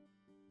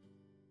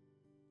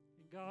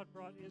 And God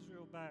brought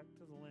Israel back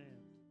to the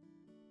land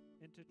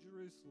and to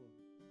Jerusalem.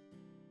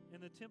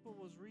 And the temple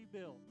was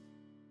rebuilt.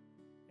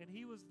 And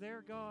he was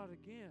their God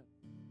again.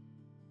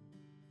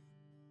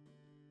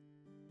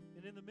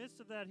 And in the midst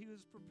of that, he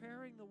was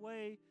preparing the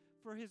way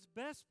for his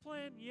best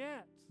plan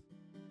yet.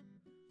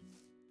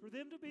 For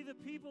them to be the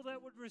people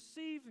that would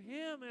receive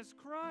him as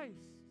Christ.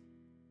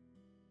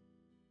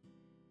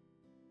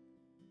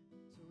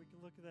 So we can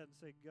look at that and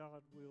say,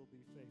 God will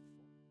be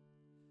faithful.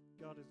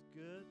 God is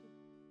good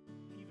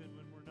even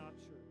when we're not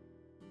sure.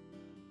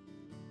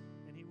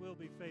 And he will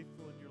be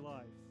faithful in your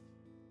life.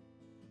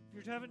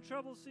 If you're having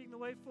trouble seeing the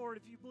way forward,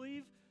 if you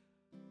believe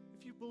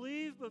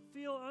but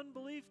feel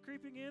unbelief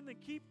creeping in, then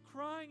keep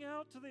crying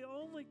out to the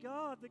only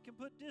God that can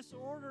put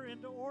disorder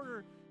into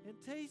order, and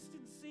taste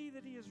and see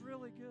that he is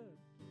really good.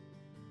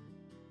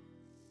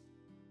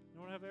 I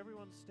want to have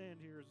everyone stand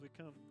here as we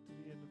come to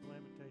the end of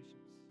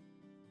Lamentations.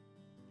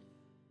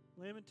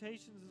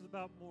 Lamentations is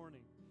about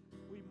mourning.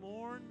 We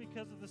mourn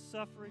because of the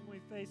suffering we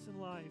face in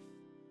life,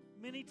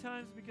 many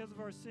times because of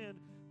our sin,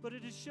 but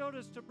it has showed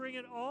us to bring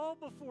it all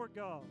before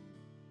God,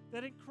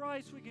 that in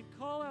Christ we can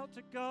call out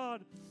to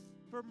God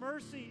for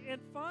mercy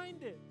and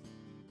find it.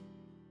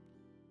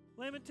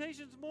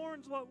 Lamentations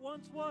mourns what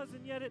once was,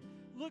 and yet it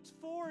looks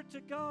forward to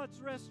God's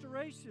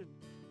restoration.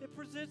 It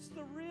presents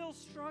the real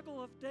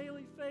struggle of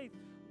daily faith.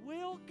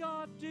 Will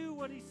God do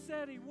what he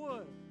said he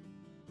would?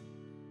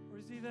 Or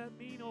is he that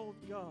mean old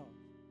God?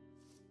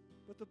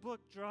 But the book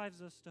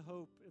drives us to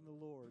hope in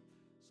the Lord.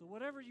 So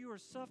whatever you are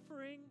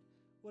suffering,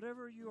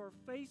 whatever you are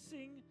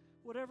facing,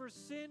 whatever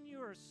sin you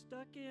are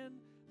stuck in,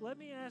 let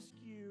me ask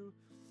you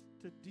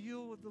to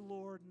deal with the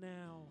Lord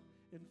now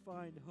and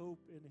find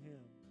hope in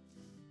him.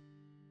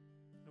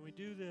 And we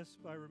do this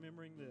by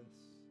remembering this.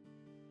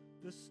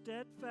 The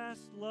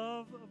steadfast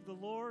love of the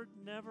Lord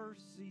never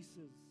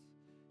ceases.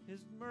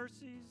 His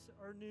mercies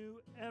are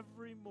new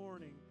every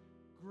morning.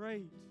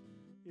 Great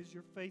is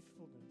your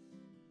faithfulness.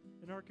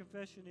 And our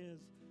confession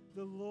is,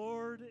 the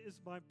Lord is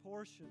my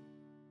portion.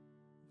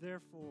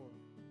 Therefore,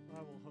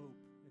 I will hope.